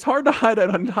 It's hard to hide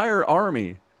an entire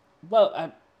army.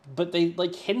 well, but they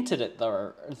like hinted it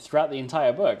though throughout the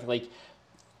entire book. Like,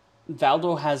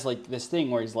 Valdor has like this thing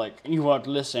where he's like, "You weren't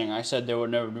listening. I said there were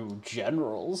no new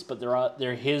generals, but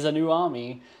here's a new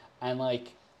army," and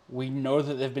like, we know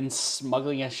that they've been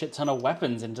smuggling a shit ton of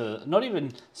weapons into, not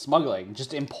even smuggling,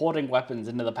 just importing weapons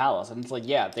into the palace. And it's like,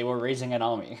 yeah, they were raising an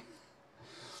army.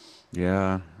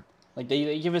 Yeah. Like,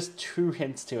 they give us 2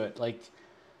 hints to it, like,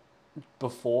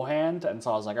 beforehand. And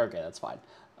so I was like, okay, that's fine.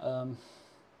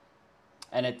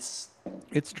 And it's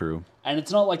true. And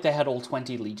it's not like they had all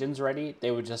 20 legions ready.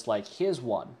 They were just like, here's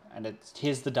one. And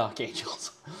here's the Dark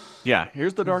Angels. Yeah,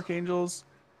 here's the Dark Angels.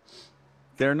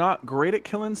 They're not great at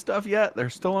killing stuff yet. They're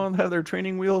still on have their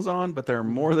training wheels on, but they're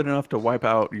more than enough to wipe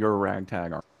out your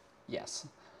ragtag army. Yes.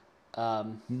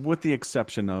 With the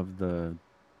exception of the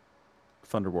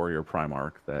Thunder Warrior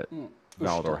Primarch that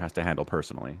Valdor has to handle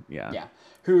personally. Yeah. Yeah.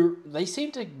 Who, they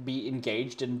seem to be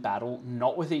engaged in battle,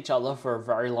 not with each other for a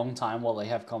very long time while they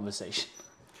have conversation.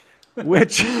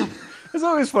 Which is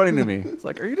always funny to me. It's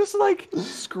like, are you just like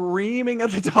screaming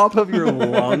at the top of your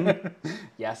lung?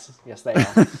 Yes, they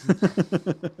are.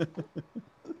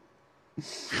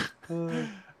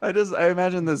 I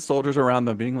imagine the soldiers around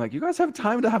them being like, you guys have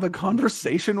time to have a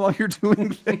conversation while you're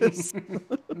doing this?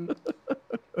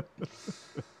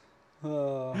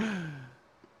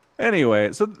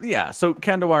 Anyway, so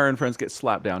Kandawire and friends get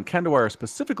slapped down. Kandawire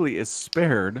specifically is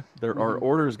spared. There are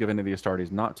orders given to the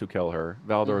Astartes not to kill her.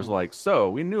 Valdor's like, so,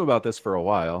 we knew about this for a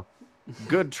while.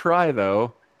 Good try,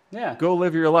 though. Yeah. Go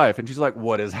live your life. And she's like,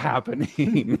 what is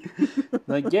happening?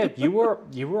 Like, yeah, you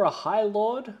were a high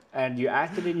lord, and you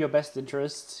acted in your best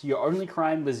interests. Your only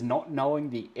crime was not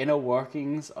knowing the inner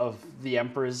workings of the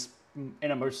Emperor's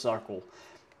innermost circle.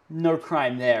 No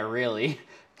crime there, really.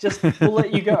 Just, we'll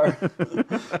let you go.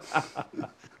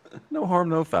 No harm,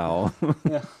 no foul.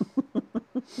 Yeah.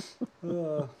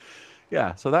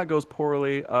 Yeah, so that goes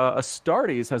poorly.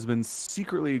 Astartes has been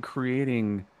secretly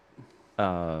creating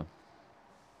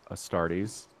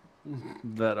Astartes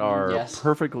that are Yes.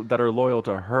 that are loyal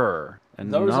to her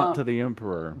and Those not aren't- to the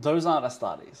Emperor. Those aren't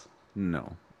Astartes.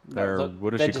 No. No,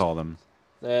 What does they're she just- call them?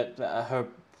 They're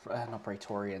not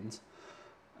Praetorians.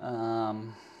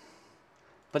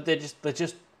 But they're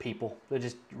just people. They're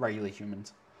just regular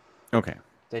humans. Okay.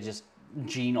 They're just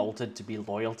gene altered to be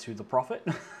loyal to the prophet,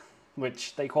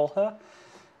 which they call her.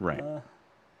 Right.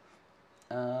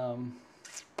 Um,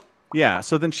 Yeah,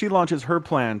 so then she launches her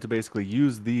plan to basically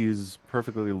use these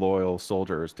perfectly loyal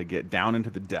soldiers to get down into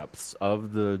the depths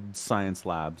of the science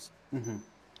labs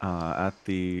at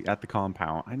the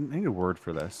compound. I need a word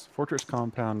for this. Fortress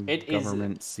compound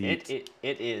government seat. It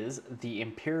is the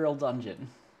Imperial dungeon.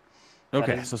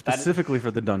 Okay, so specifically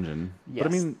for the dungeon. Yes,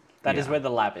 But I mean, that is where the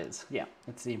lab is. Yeah,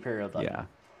 it's the Imperial dungeon. Yeah.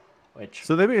 Which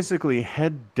So they basically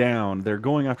head down. They're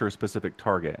going after a specific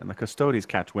target, and the Custodes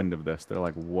catch wind of this. They're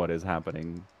like, "What is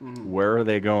happening? Where are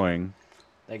they going?"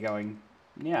 they're going,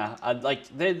 yeah,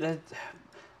 they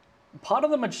part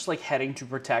of them are just like heading to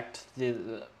protect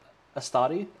the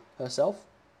Astarte herself.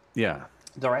 Yeah.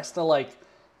 The rest are like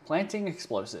planting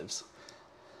explosives.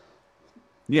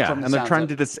 Yeah, From the and they're sounds trying of-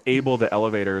 to disable the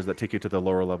elevators that take you to the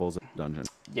lower levels of the dungeon.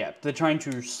 Yeah, they're trying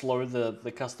to slow the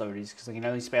Custodes because they can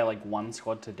only spare like one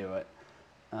squad to do it.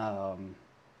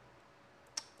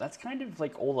 That's kind of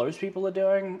like all those people are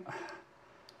doing.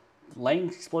 Laying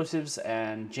explosives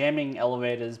and jamming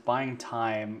elevators, buying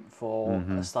time for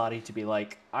Astarte to be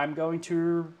like, I'm going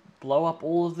to blow up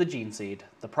all of the Gene Seed.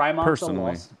 The Primarchs Personally. are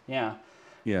lost. Yeah.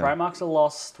 Yeah. Primarchs are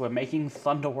lost. We're making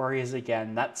Thunder Warriors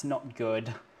again. That's not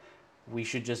good. We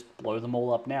should just blow them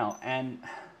all up now. And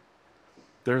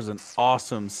There's an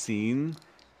awesome scene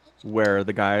where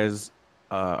the guys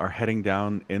are heading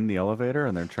down in the elevator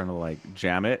and they're trying to like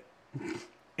jam it,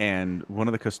 and one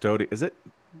of the Custodes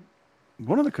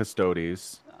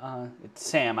it's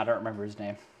Sam. I don't remember his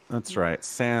name. That's right,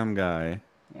 Sam guy.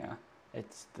 Yeah.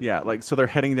 Yeah, like so they're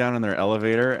heading down in their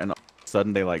elevator and all of a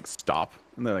sudden they like stop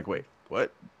and they're like, wait,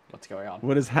 what? What's going on?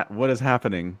 What is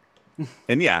happening?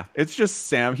 And yeah, it's just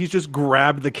Sam. He's just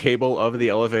grabbed the cable of the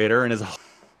elevator and is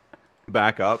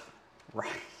back up. Right.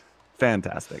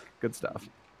 Fantastic. Good stuff.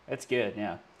 It's good,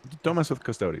 yeah. Don't mess with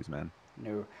Custodes, man.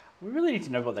 No. We really need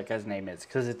to know what that guy's name is,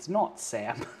 because it's not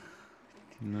Sam.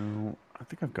 No, I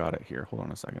think I've got it here. Hold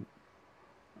on a second.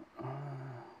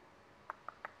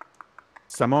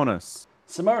 Simonis.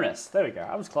 Simonis. There we go.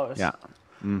 I was close. Yeah.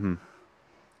 Mm-hmm.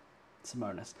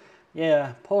 Simonis.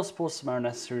 Yeah, poor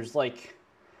Simonis, who's like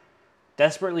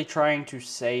desperately trying to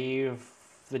save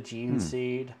the Gene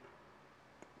Seed,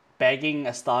 begging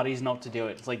Astartes not to do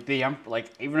it. It's like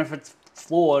even if it's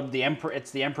flawed,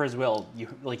 it's the Emperor's will.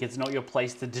 It's not your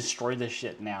place to destroy this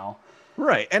shit now.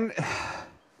 Right, and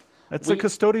that's the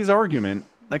Custodes argument.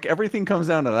 Like everything comes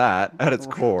down to that at its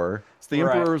core. It's the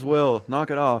Emperor's will. Knock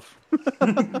it off.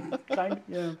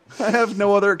 Yeah. I have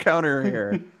no other counter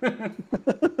here.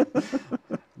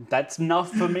 That's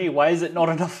enough for me. Why is it not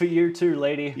enough for you too,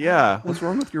 lady? Yeah, what's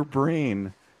wrong with your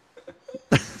brain?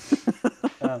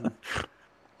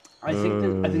 I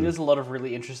think there's a lot of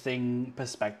really interesting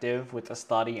perspective with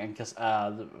Astarte and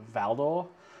Valdor,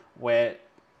 where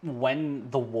when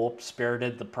the warp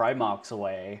spirited the Primarchs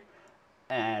away,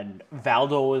 and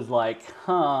Valdor was like,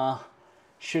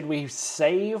 should we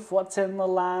save what's in the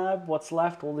lab, what's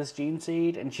left, all this Gene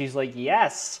Seed? And she's like,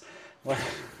 yes.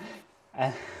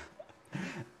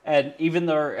 And even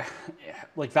though,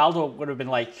 like, Valdor would have been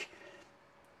like,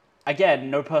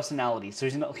 again, no personality, so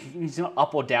he's not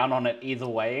up or down on it either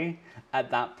way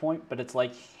at that point, but it's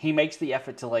like, he makes the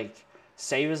effort to, like,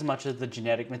 save as much of the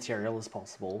genetic material as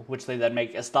possible, which they then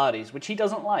make Astartes, which he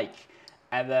doesn't like.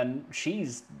 And then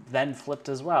she's then flipped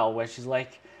as well, where she's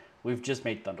like, we've just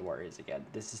made Thunder Warriors again.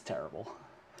 This is terrible.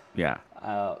 Yeah.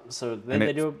 So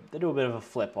they do a bit of a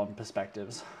flip on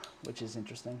perspectives, which is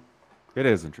interesting. It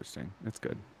is interesting. It's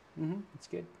good. It's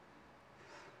good.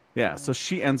 Yeah, so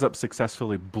she ends up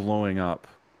successfully blowing up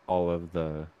all of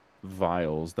the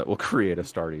vials that will create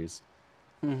Astartes.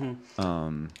 And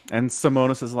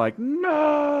Simonis is like,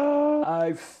 no!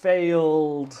 I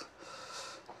failed.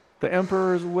 The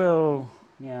Emperor's will.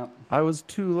 Yeah. I was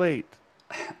too late.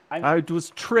 I was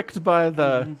tricked by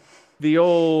the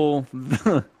old...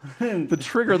 the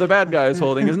trigger the bad guy is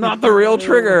holding is not the real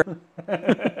trigger.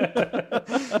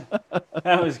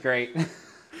 That was great.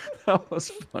 That was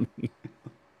funny.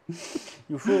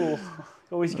 You fool.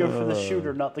 Always go for the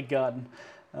shooter, not the gun.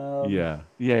 Yeah.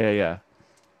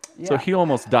 So Yeah, he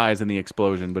almost dies in the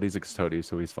explosion, but he's a custodian,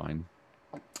 so he's fine.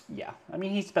 yeah. I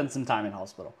mean, he spent some time in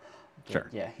hospital, but Sure.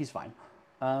 yeah, he's fine.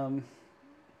 And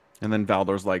then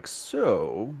Valdor's like,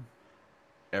 so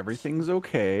everything's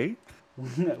okay.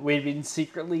 We've been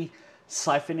secretly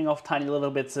siphoning off tiny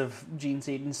little bits of gene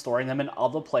seed and storing them in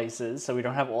other places, so we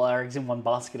don't have all our eggs in one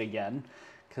basket again,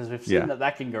 because we've seen Yeah.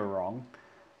 that can go wrong.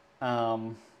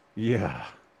 Um, Yeah.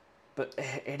 but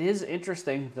it is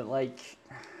interesting that like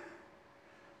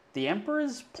the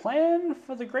Emperor's plan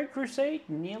for the Great Crusade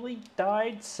nearly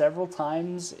died several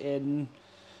times in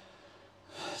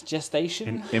gestation.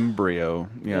 An embryo.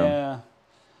 Yeah.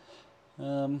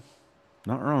 Yeah. Um,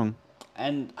 Not wrong.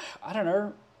 and I don't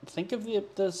know. Think of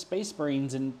the Space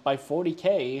Marines in by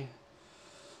 40K,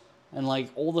 and like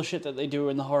all the shit that they do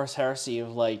in the Horus Heresy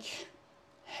of like,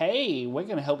 hey, we're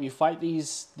gonna help you fight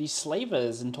these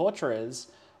slavers and torturers.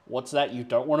 What's that? You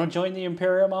don't want to join the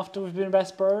Imperium after we've been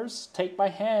best bros? Take my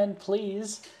hand,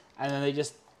 please. And then they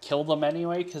just kill them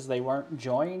anyway because they won't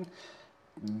join.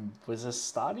 Was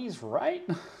Astartes right?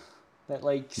 That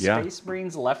like Space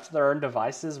Marines left to their own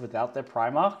devices without their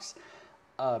Primarchs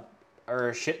are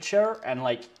a shit show, and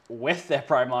like with their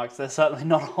Primarchs, they're certainly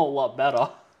not a whole lot better.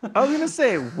 I was gonna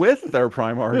say with their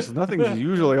Primarchs, nothing's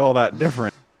usually all that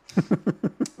different.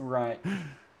 Right.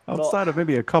 Outside of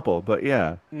maybe a couple, but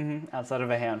yeah. Outside of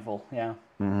a handful, yeah.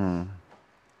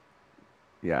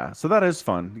 Yeah, so that is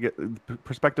fun. You get the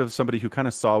perspective of somebody who kind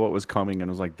of saw what was coming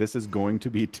and was like, this is going to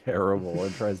be terrible,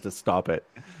 and tries to stop it.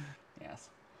 Yes.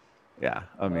 Yeah,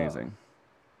 amazing.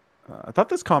 I thought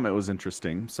this comment was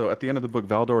interesting. So at the end of the book,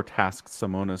 Valdor tasked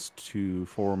Simonis to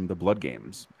form the Blood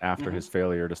Games after his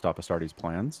failure to stop Astartes'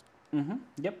 plans.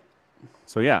 Yep.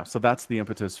 So yeah, so that's the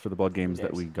impetus for the Blood Games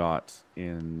that we got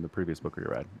in the previous book we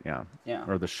read. Yeah. Yeah.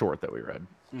 Or the short that we read.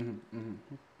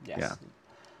 Yes.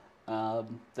 Yeah.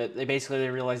 They basically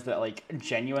realized that like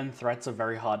genuine threats are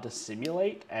very hard to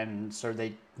simulate, and so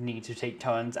they need to take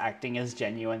turns acting as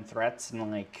genuine threats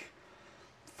and like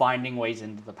finding ways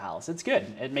into the palace. It's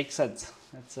good. It makes sense.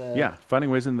 It's yeah, finding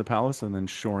ways into the palace and then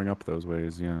shoring up those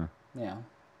ways. Yeah. Yeah.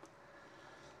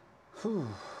 Whew.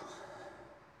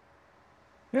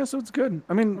 Yeah, so it's good.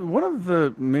 I mean, one of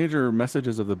the major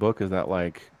messages of the book is that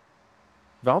like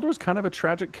Valdor's kind of a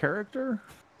tragic character.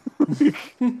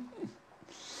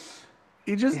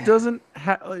 He just doesn't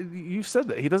have, you said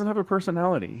that, he doesn't have a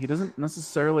personality. He doesn't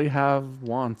necessarily have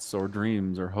wants or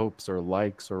dreams or hopes or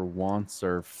likes or wants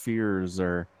or fears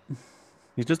or...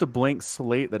 He's just a blank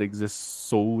slate that exists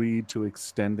solely to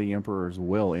extend the Emperor's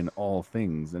will in all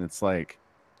things. And it's like...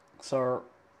 So...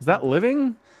 Is that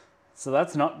living? So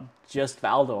that's not just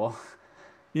Valdor.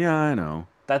 Yeah, I know.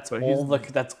 That's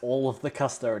all of the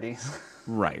custodians.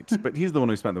 Right, but he's the one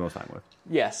we spent the most time with.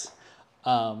 Yes.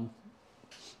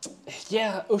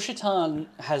 Yeah, Ushatan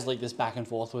has like this back and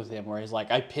forth with him where he's like,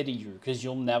 I pity you because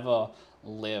you'll never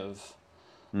live.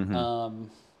 And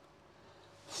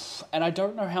I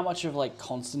don't know how much of like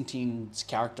Constantine's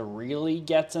character really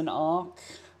gets an arc,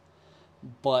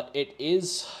 but it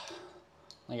is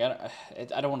like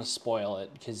I don't want to spoil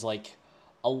it because like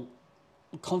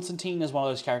Constantine is one of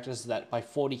those characters that by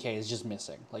 40K is just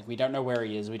missing. Like we don't know where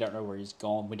he is, we don't know where he's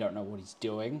gone, we don't know what he's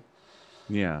doing.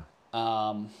 Yeah.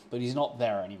 But he's not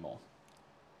there anymore.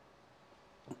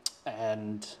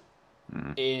 And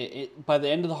by the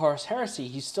end of the Horus Heresy,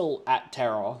 he's still at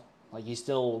Terror. Like, he's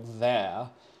still there,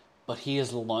 but he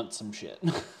has learnt some shit,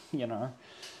 you know?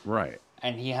 Right.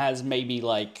 And he has maybe,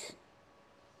 like,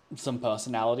 some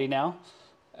personality now.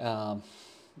 I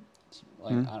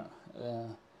don't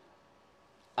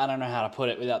know how to put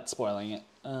it without spoiling it.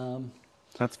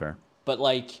 That's fair. But,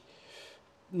 like...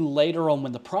 Later on,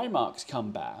 when the Primarchs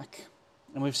come back,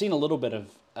 and we've seen a little bit of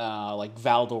like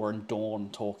Valdor and Dawn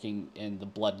talking in the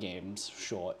Blood Games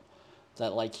short,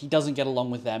 that like he doesn't get along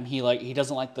with them. He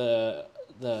doesn't like the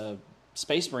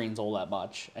Space Marines all that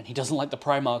much, and he doesn't like the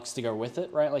Primarchs to go with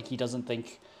it, right? Like he doesn't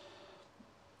think.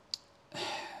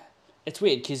 It's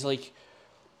weird because like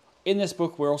in this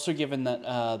book we're also given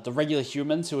that the regular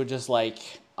humans who are just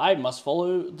like, I must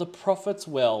follow the Prophet's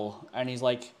will, and he's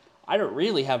like, I don't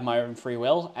really have my own free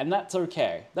will, and that's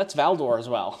okay. That's Valdor as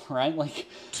well, right? Like,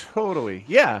 totally,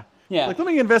 yeah. Like, let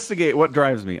me investigate what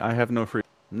drives me. I have no free.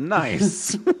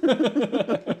 Nice. But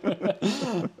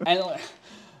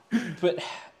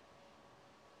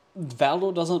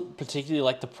Valdor doesn't particularly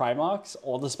like the Primarchs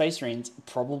or the Space Marines,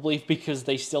 probably because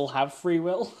they still have free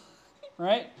will,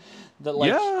 right? That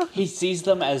like he sees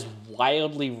them as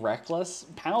wildly reckless,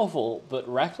 powerful but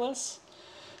reckless.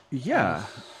 Yeah.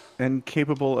 And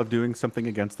capable of doing something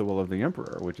against the will of the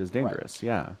Emperor, which is dangerous.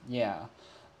 Right. Yeah.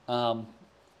 Yeah.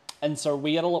 And so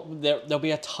we get a lot. There'll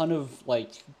be a ton of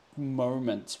like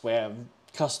moments where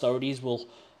custodies will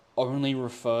only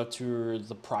refer to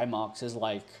the Primarchs as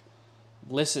like,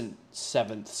 "Listen,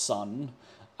 seventh son,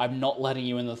 I'm not letting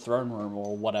you in the throne room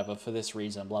or whatever for this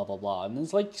reason." Blah blah blah. And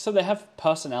it's like, so they have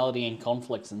personality and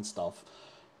conflicts and stuff.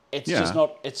 It's just Yeah.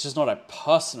 not. It's just not a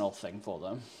personal thing for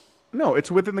them. No,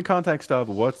 it's within the context of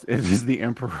what is the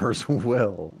Emperor's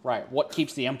will. Right. What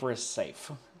keeps the Empress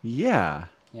safe? Yeah.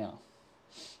 Yeah.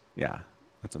 Yeah.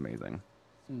 That's amazing.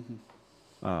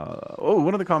 Oh,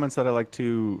 one of the comments that I liked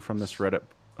too from this Reddit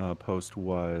post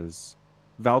was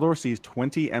Valdor sees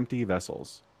 20 empty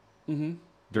vessels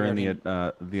during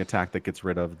the attack that gets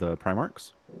rid of the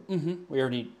Primarchs. We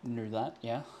already knew that.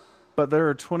 Yeah. But there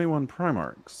are 21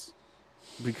 Primarchs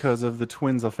because of the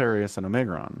twins Alfarius and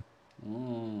Omegron.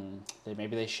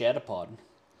 Maybe they shared a pod.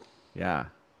 Yeah.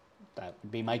 That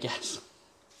would be my guess.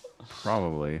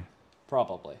 Probably.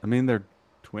 Probably. I mean, they're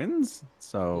twins,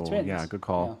 so They're twins. yeah, good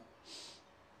call.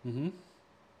 Yeah.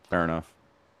 Fair enough.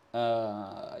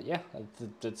 Yeah,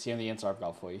 that's the only answer I've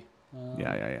got for you.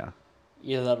 Yeah.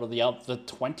 Either that or the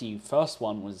 21st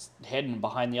one was hidden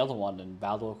behind the other one, and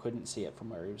Valdor couldn't see it from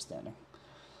where he was standing.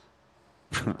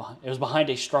 It was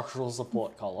behind a structural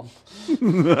support column.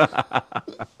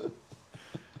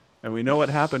 And we know what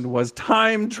happened was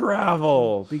time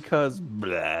travel because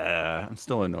I'm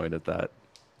still annoyed at that.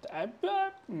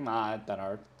 Not that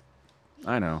hard.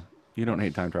 I know. You don't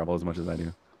hate time travel as much as I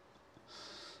do.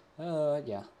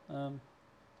 Yeah.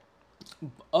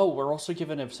 Oh, we're also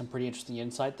given some pretty interesting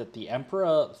insight that the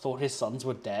Emperor thought his sons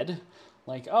were dead.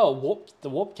 Like, oh, the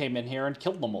warp came in here and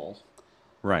killed them all.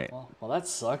 Right. Well, that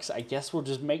sucks. I guess we'll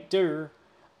just make do.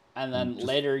 And then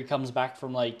later he comes back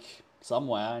from, like,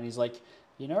 somewhere, and he's like,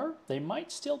 they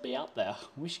might still be out there.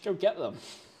 We should go get them.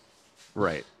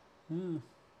 Right.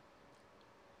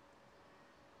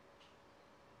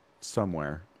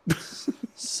 Somewhere.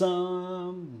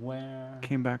 Somewhere.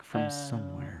 Came back from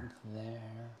somewhere.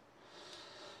 There.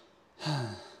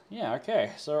 Yeah,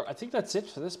 okay. So I think that's it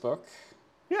for this book.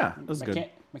 Yeah, that was good.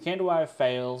 Makandawai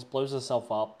fails, blows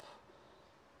herself up.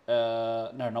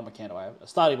 No, not Makandawai.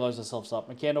 Stardy blows herself up.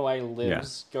 Makandawai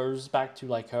lives, goes back to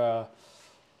like her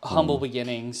humble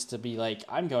beginnings to be like,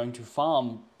 I'm going to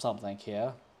farm something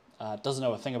here. Doesn't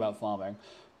know a thing about farming,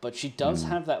 but she does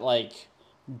have that like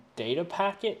data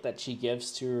packet that she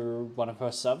gives to one of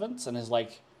her servants and is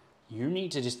like, you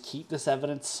need to just keep this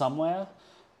evidence somewhere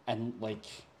and like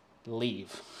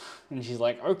leave. And she's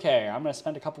like, okay, I'm gonna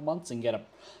spend a couple months and get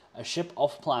a ship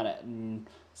off planet and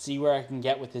see where I can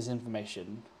get with this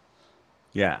information.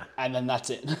 Yeah. And then that's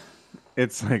it.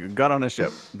 It's like, got on a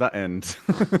ship. The end.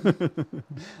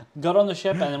 Got on the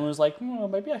ship and then was like,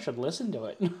 maybe I should listen to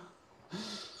it.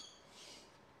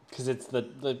 Because it's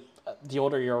the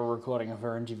audio recording of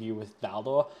her interview with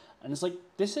Valdor. And it's like,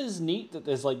 this is neat that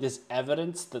there's like this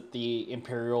evidence that the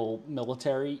Imperial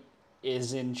military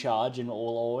is in charge and will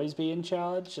always be in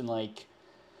charge. And like,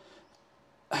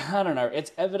 I don't know,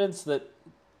 it's evidence that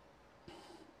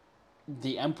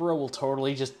the Emperor will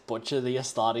totally just butcher the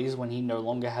Astartes when he no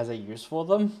longer has a use for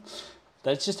them.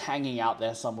 That's just hanging out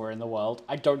there somewhere in the world.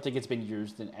 I don't think it's been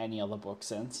used in any other book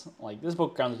since. Like, this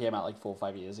book only came out like 4 or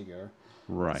 5 years ago.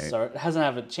 Right. So it hasn't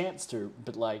had a chance to,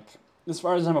 but like, as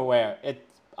far as I'm aware,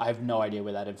 I have no idea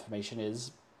where that information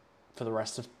is for the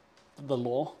rest of the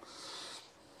lore.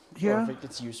 Yeah. Or if it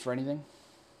gets used for anything.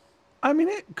 I mean,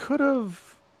 it could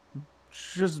have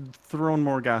just thrown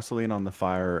more gasoline on the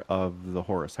fire of the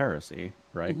Horus Heresy,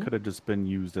 right? Could have just been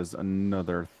used as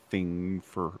another thing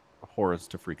for Horus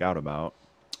to freak out about.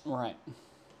 Right.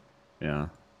 Yeah.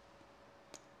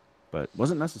 But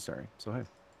wasn't necessary, so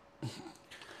hey.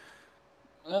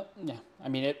 Yeah. I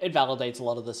mean, it validates a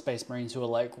lot of the Space Marines who are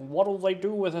like, what will they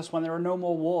do with us when there are no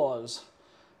more wars?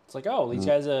 It's like, oh, these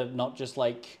guys are not just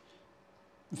like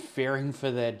fearing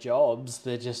for their jobs.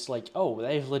 They're just like, oh,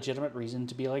 they have legitimate reason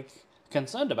to be like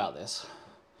concerned about this.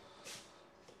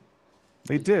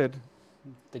 They did.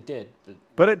 They did.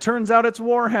 But it turns out it's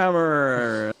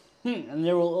Warhammer. And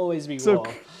there will always be So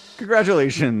war.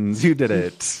 congratulations, you did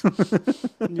it.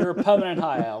 You're a permanent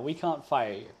hire. We can't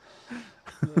fire you.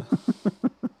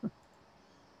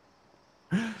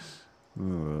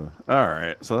 All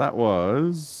right, so that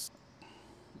was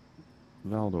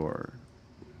Valdor.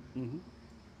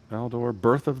 Valdor,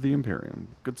 Birth of the Imperium.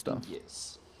 Good stuff.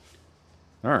 Yes.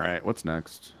 All right, what's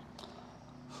next?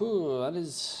 Whew, that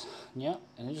is, an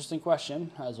interesting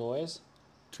question, as always.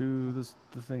 To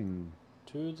the thing.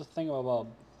 To the thingamabob.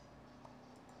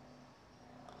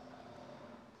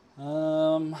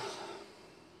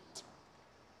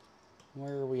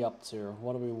 Where are we up to?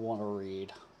 What do we want to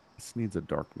read? This needs a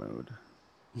dark mode.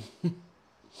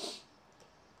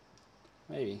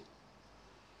 Maybe.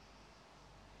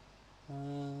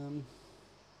 Is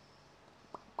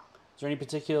there any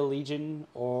particular legion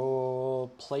or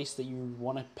place that you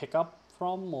want to pick up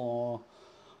from, or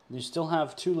you still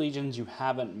have 2 legions you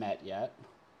haven't met yet?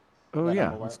 Oh That I'm yeah,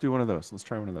 aware. let's do one of those. Let's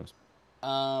try one of those.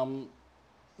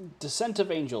 Descent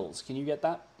of Angels. Can you get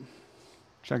that?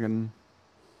 Checking.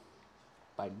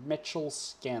 By Mitchell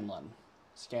Scanlon.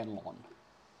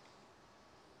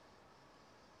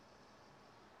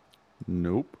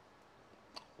 Nope.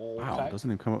 Okay. Wow, doesn't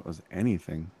even come up as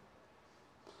anything.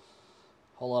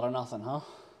 Whole lot of nothing, huh?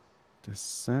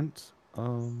 Descent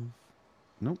of...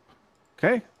 Nope.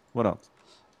 Okay, what else?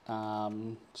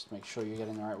 Just make sure you're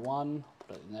getting the right one.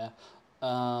 Put it in there.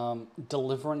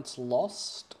 Deliverance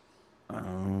Lost.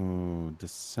 Oh,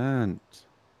 Descent.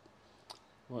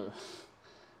 Whoa.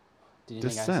 Did you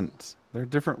Descent. They're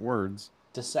different words.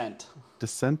 Descent.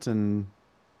 Descent and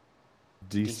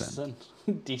Descent.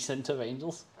 Descent of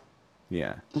Angels.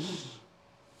 Yeah.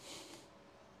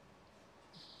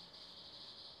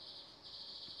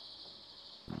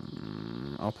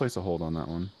 I'll place a hold on that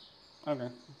one. Okay.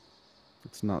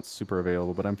 It's not super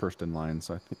available, but I'm first in line,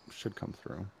 so I think it should come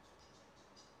through.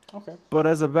 Okay. But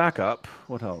as a backup,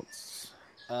 what else?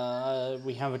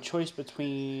 We have a choice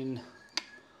between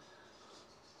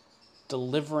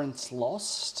Deliverance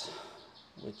Lost,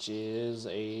 which is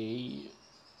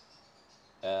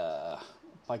by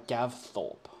Gav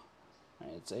Thorpe.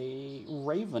 It's a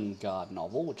Raven Guard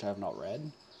novel, which I have not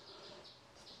read.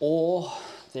 Or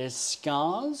there's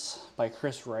Scars by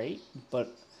Chris Wraight,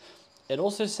 but it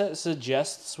also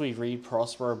suggests we read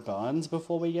Prospero Burns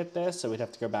before we get there, so we'd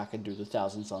have to go back and do the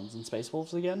Thousand Suns and Space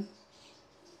Wolves again.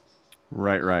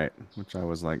 Right. Which I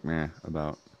was like, meh,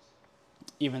 about.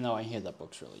 Even though I hear that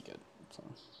book's really good. So.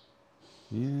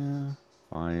 Yeah,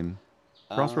 fine.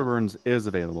 Prospero Burns is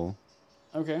available.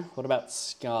 Okay, what about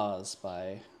Scars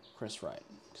by Chris Wright?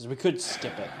 Because we could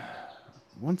skip it.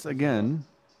 Once again,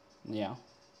 Yeah.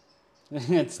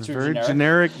 It's a too very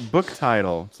generic. book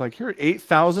title. It's like, here are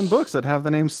 8,000 books that have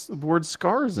the word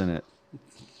scars in it.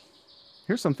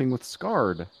 Here's something with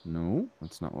scarred. No,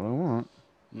 that's not what I want.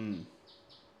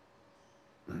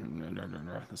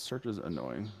 The search is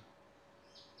annoying.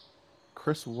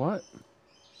 Chris what?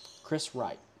 Chris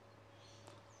Wright.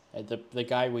 The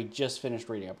guy we just finished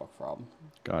reading a book from.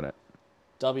 Got it.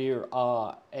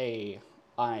 Wraight.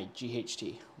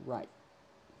 Right.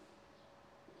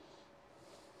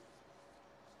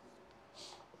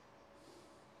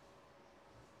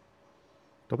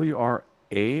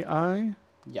 WRAI?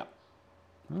 Yeah.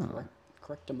 Oh.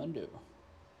 Correctamundo.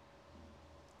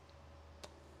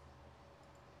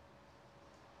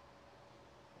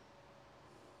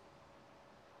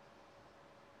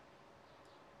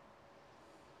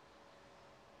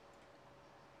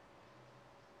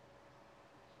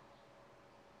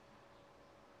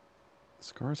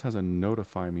 Scars has a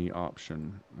notify me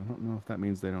option. I don't know if that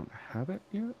means they don't have it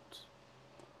yet.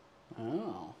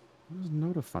 Oh. What does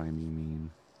notify me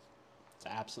mean? It's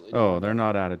absolutely. Oh, they're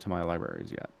not added to my libraries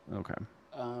yet. Okay.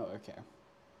 Oh, okay.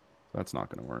 That's not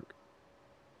going to work.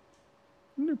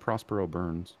 New Prospero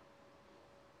Burns.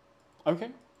 Okay.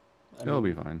 It'll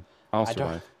be fine. I'll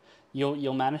survive.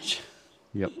 You'll manage?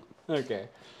 Yep. Okay.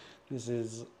 This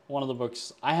is one of the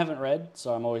books I haven't read,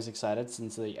 so I'm always excited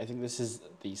since I think this is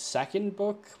the second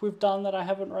book we've done that I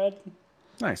haven't read.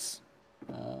 Nice.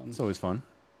 It's always fun.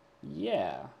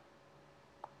 Yeah.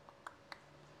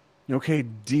 Okay,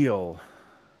 deal.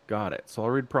 Got it. So I'll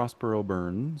read Prospero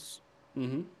Burns.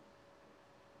 Mm-hmm.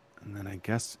 And then I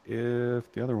guess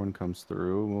if the other one comes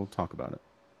through, we'll talk about it.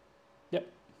 Yep.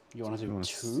 You want to do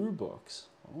 2 books?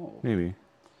 Oh. Maybe.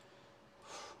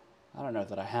 I don't know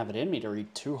that I have it in me to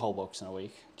read 2 whole books in a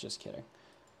week. Just kidding.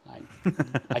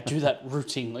 I do that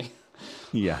routinely.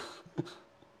 Yeah.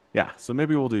 Yeah, so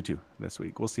maybe we'll do 2 this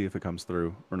week. We'll see if it comes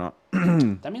through or not.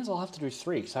 That means I'll have to do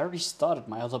 3, because I already started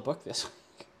my other book this week.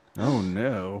 Oh,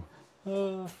 no.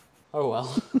 Oh,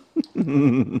 well.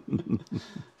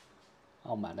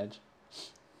 I'll manage.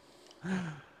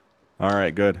 All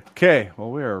right, good. Okay,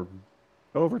 well, we are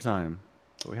over time.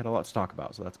 But we had a lot to talk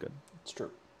about, so that's good. It's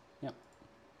true. Yep.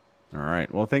 All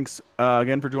right. Well, thanks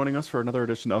again for joining us for another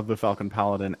edition of the Falcon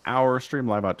Paladin Hour. Stream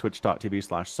live on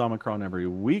twitch.tv/Somicron every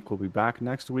week. We'll be back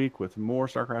next week with more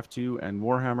StarCraft 2 and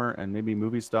Warhammer and maybe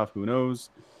movie stuff. Who knows?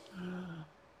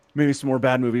 Maybe some more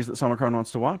bad movies that Somicron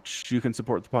wants to watch. You can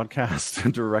support the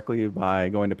podcast directly by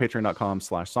going to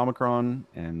patreon.com/Somicron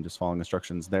and just following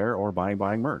instructions there, or by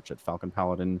buying merch at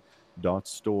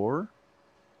falconpaladin.store.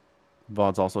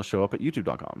 VODs also show up at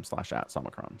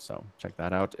youtube.com/@Somicron. So check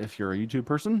that out if you're a YouTube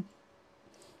person.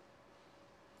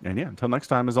 And yeah, until next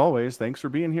time, as always, thanks for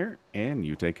being here, and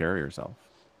you take care of yourself.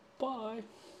 Bye.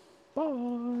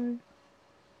 Bye.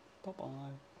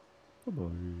 Bye-bye.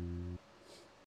 Bye-bye.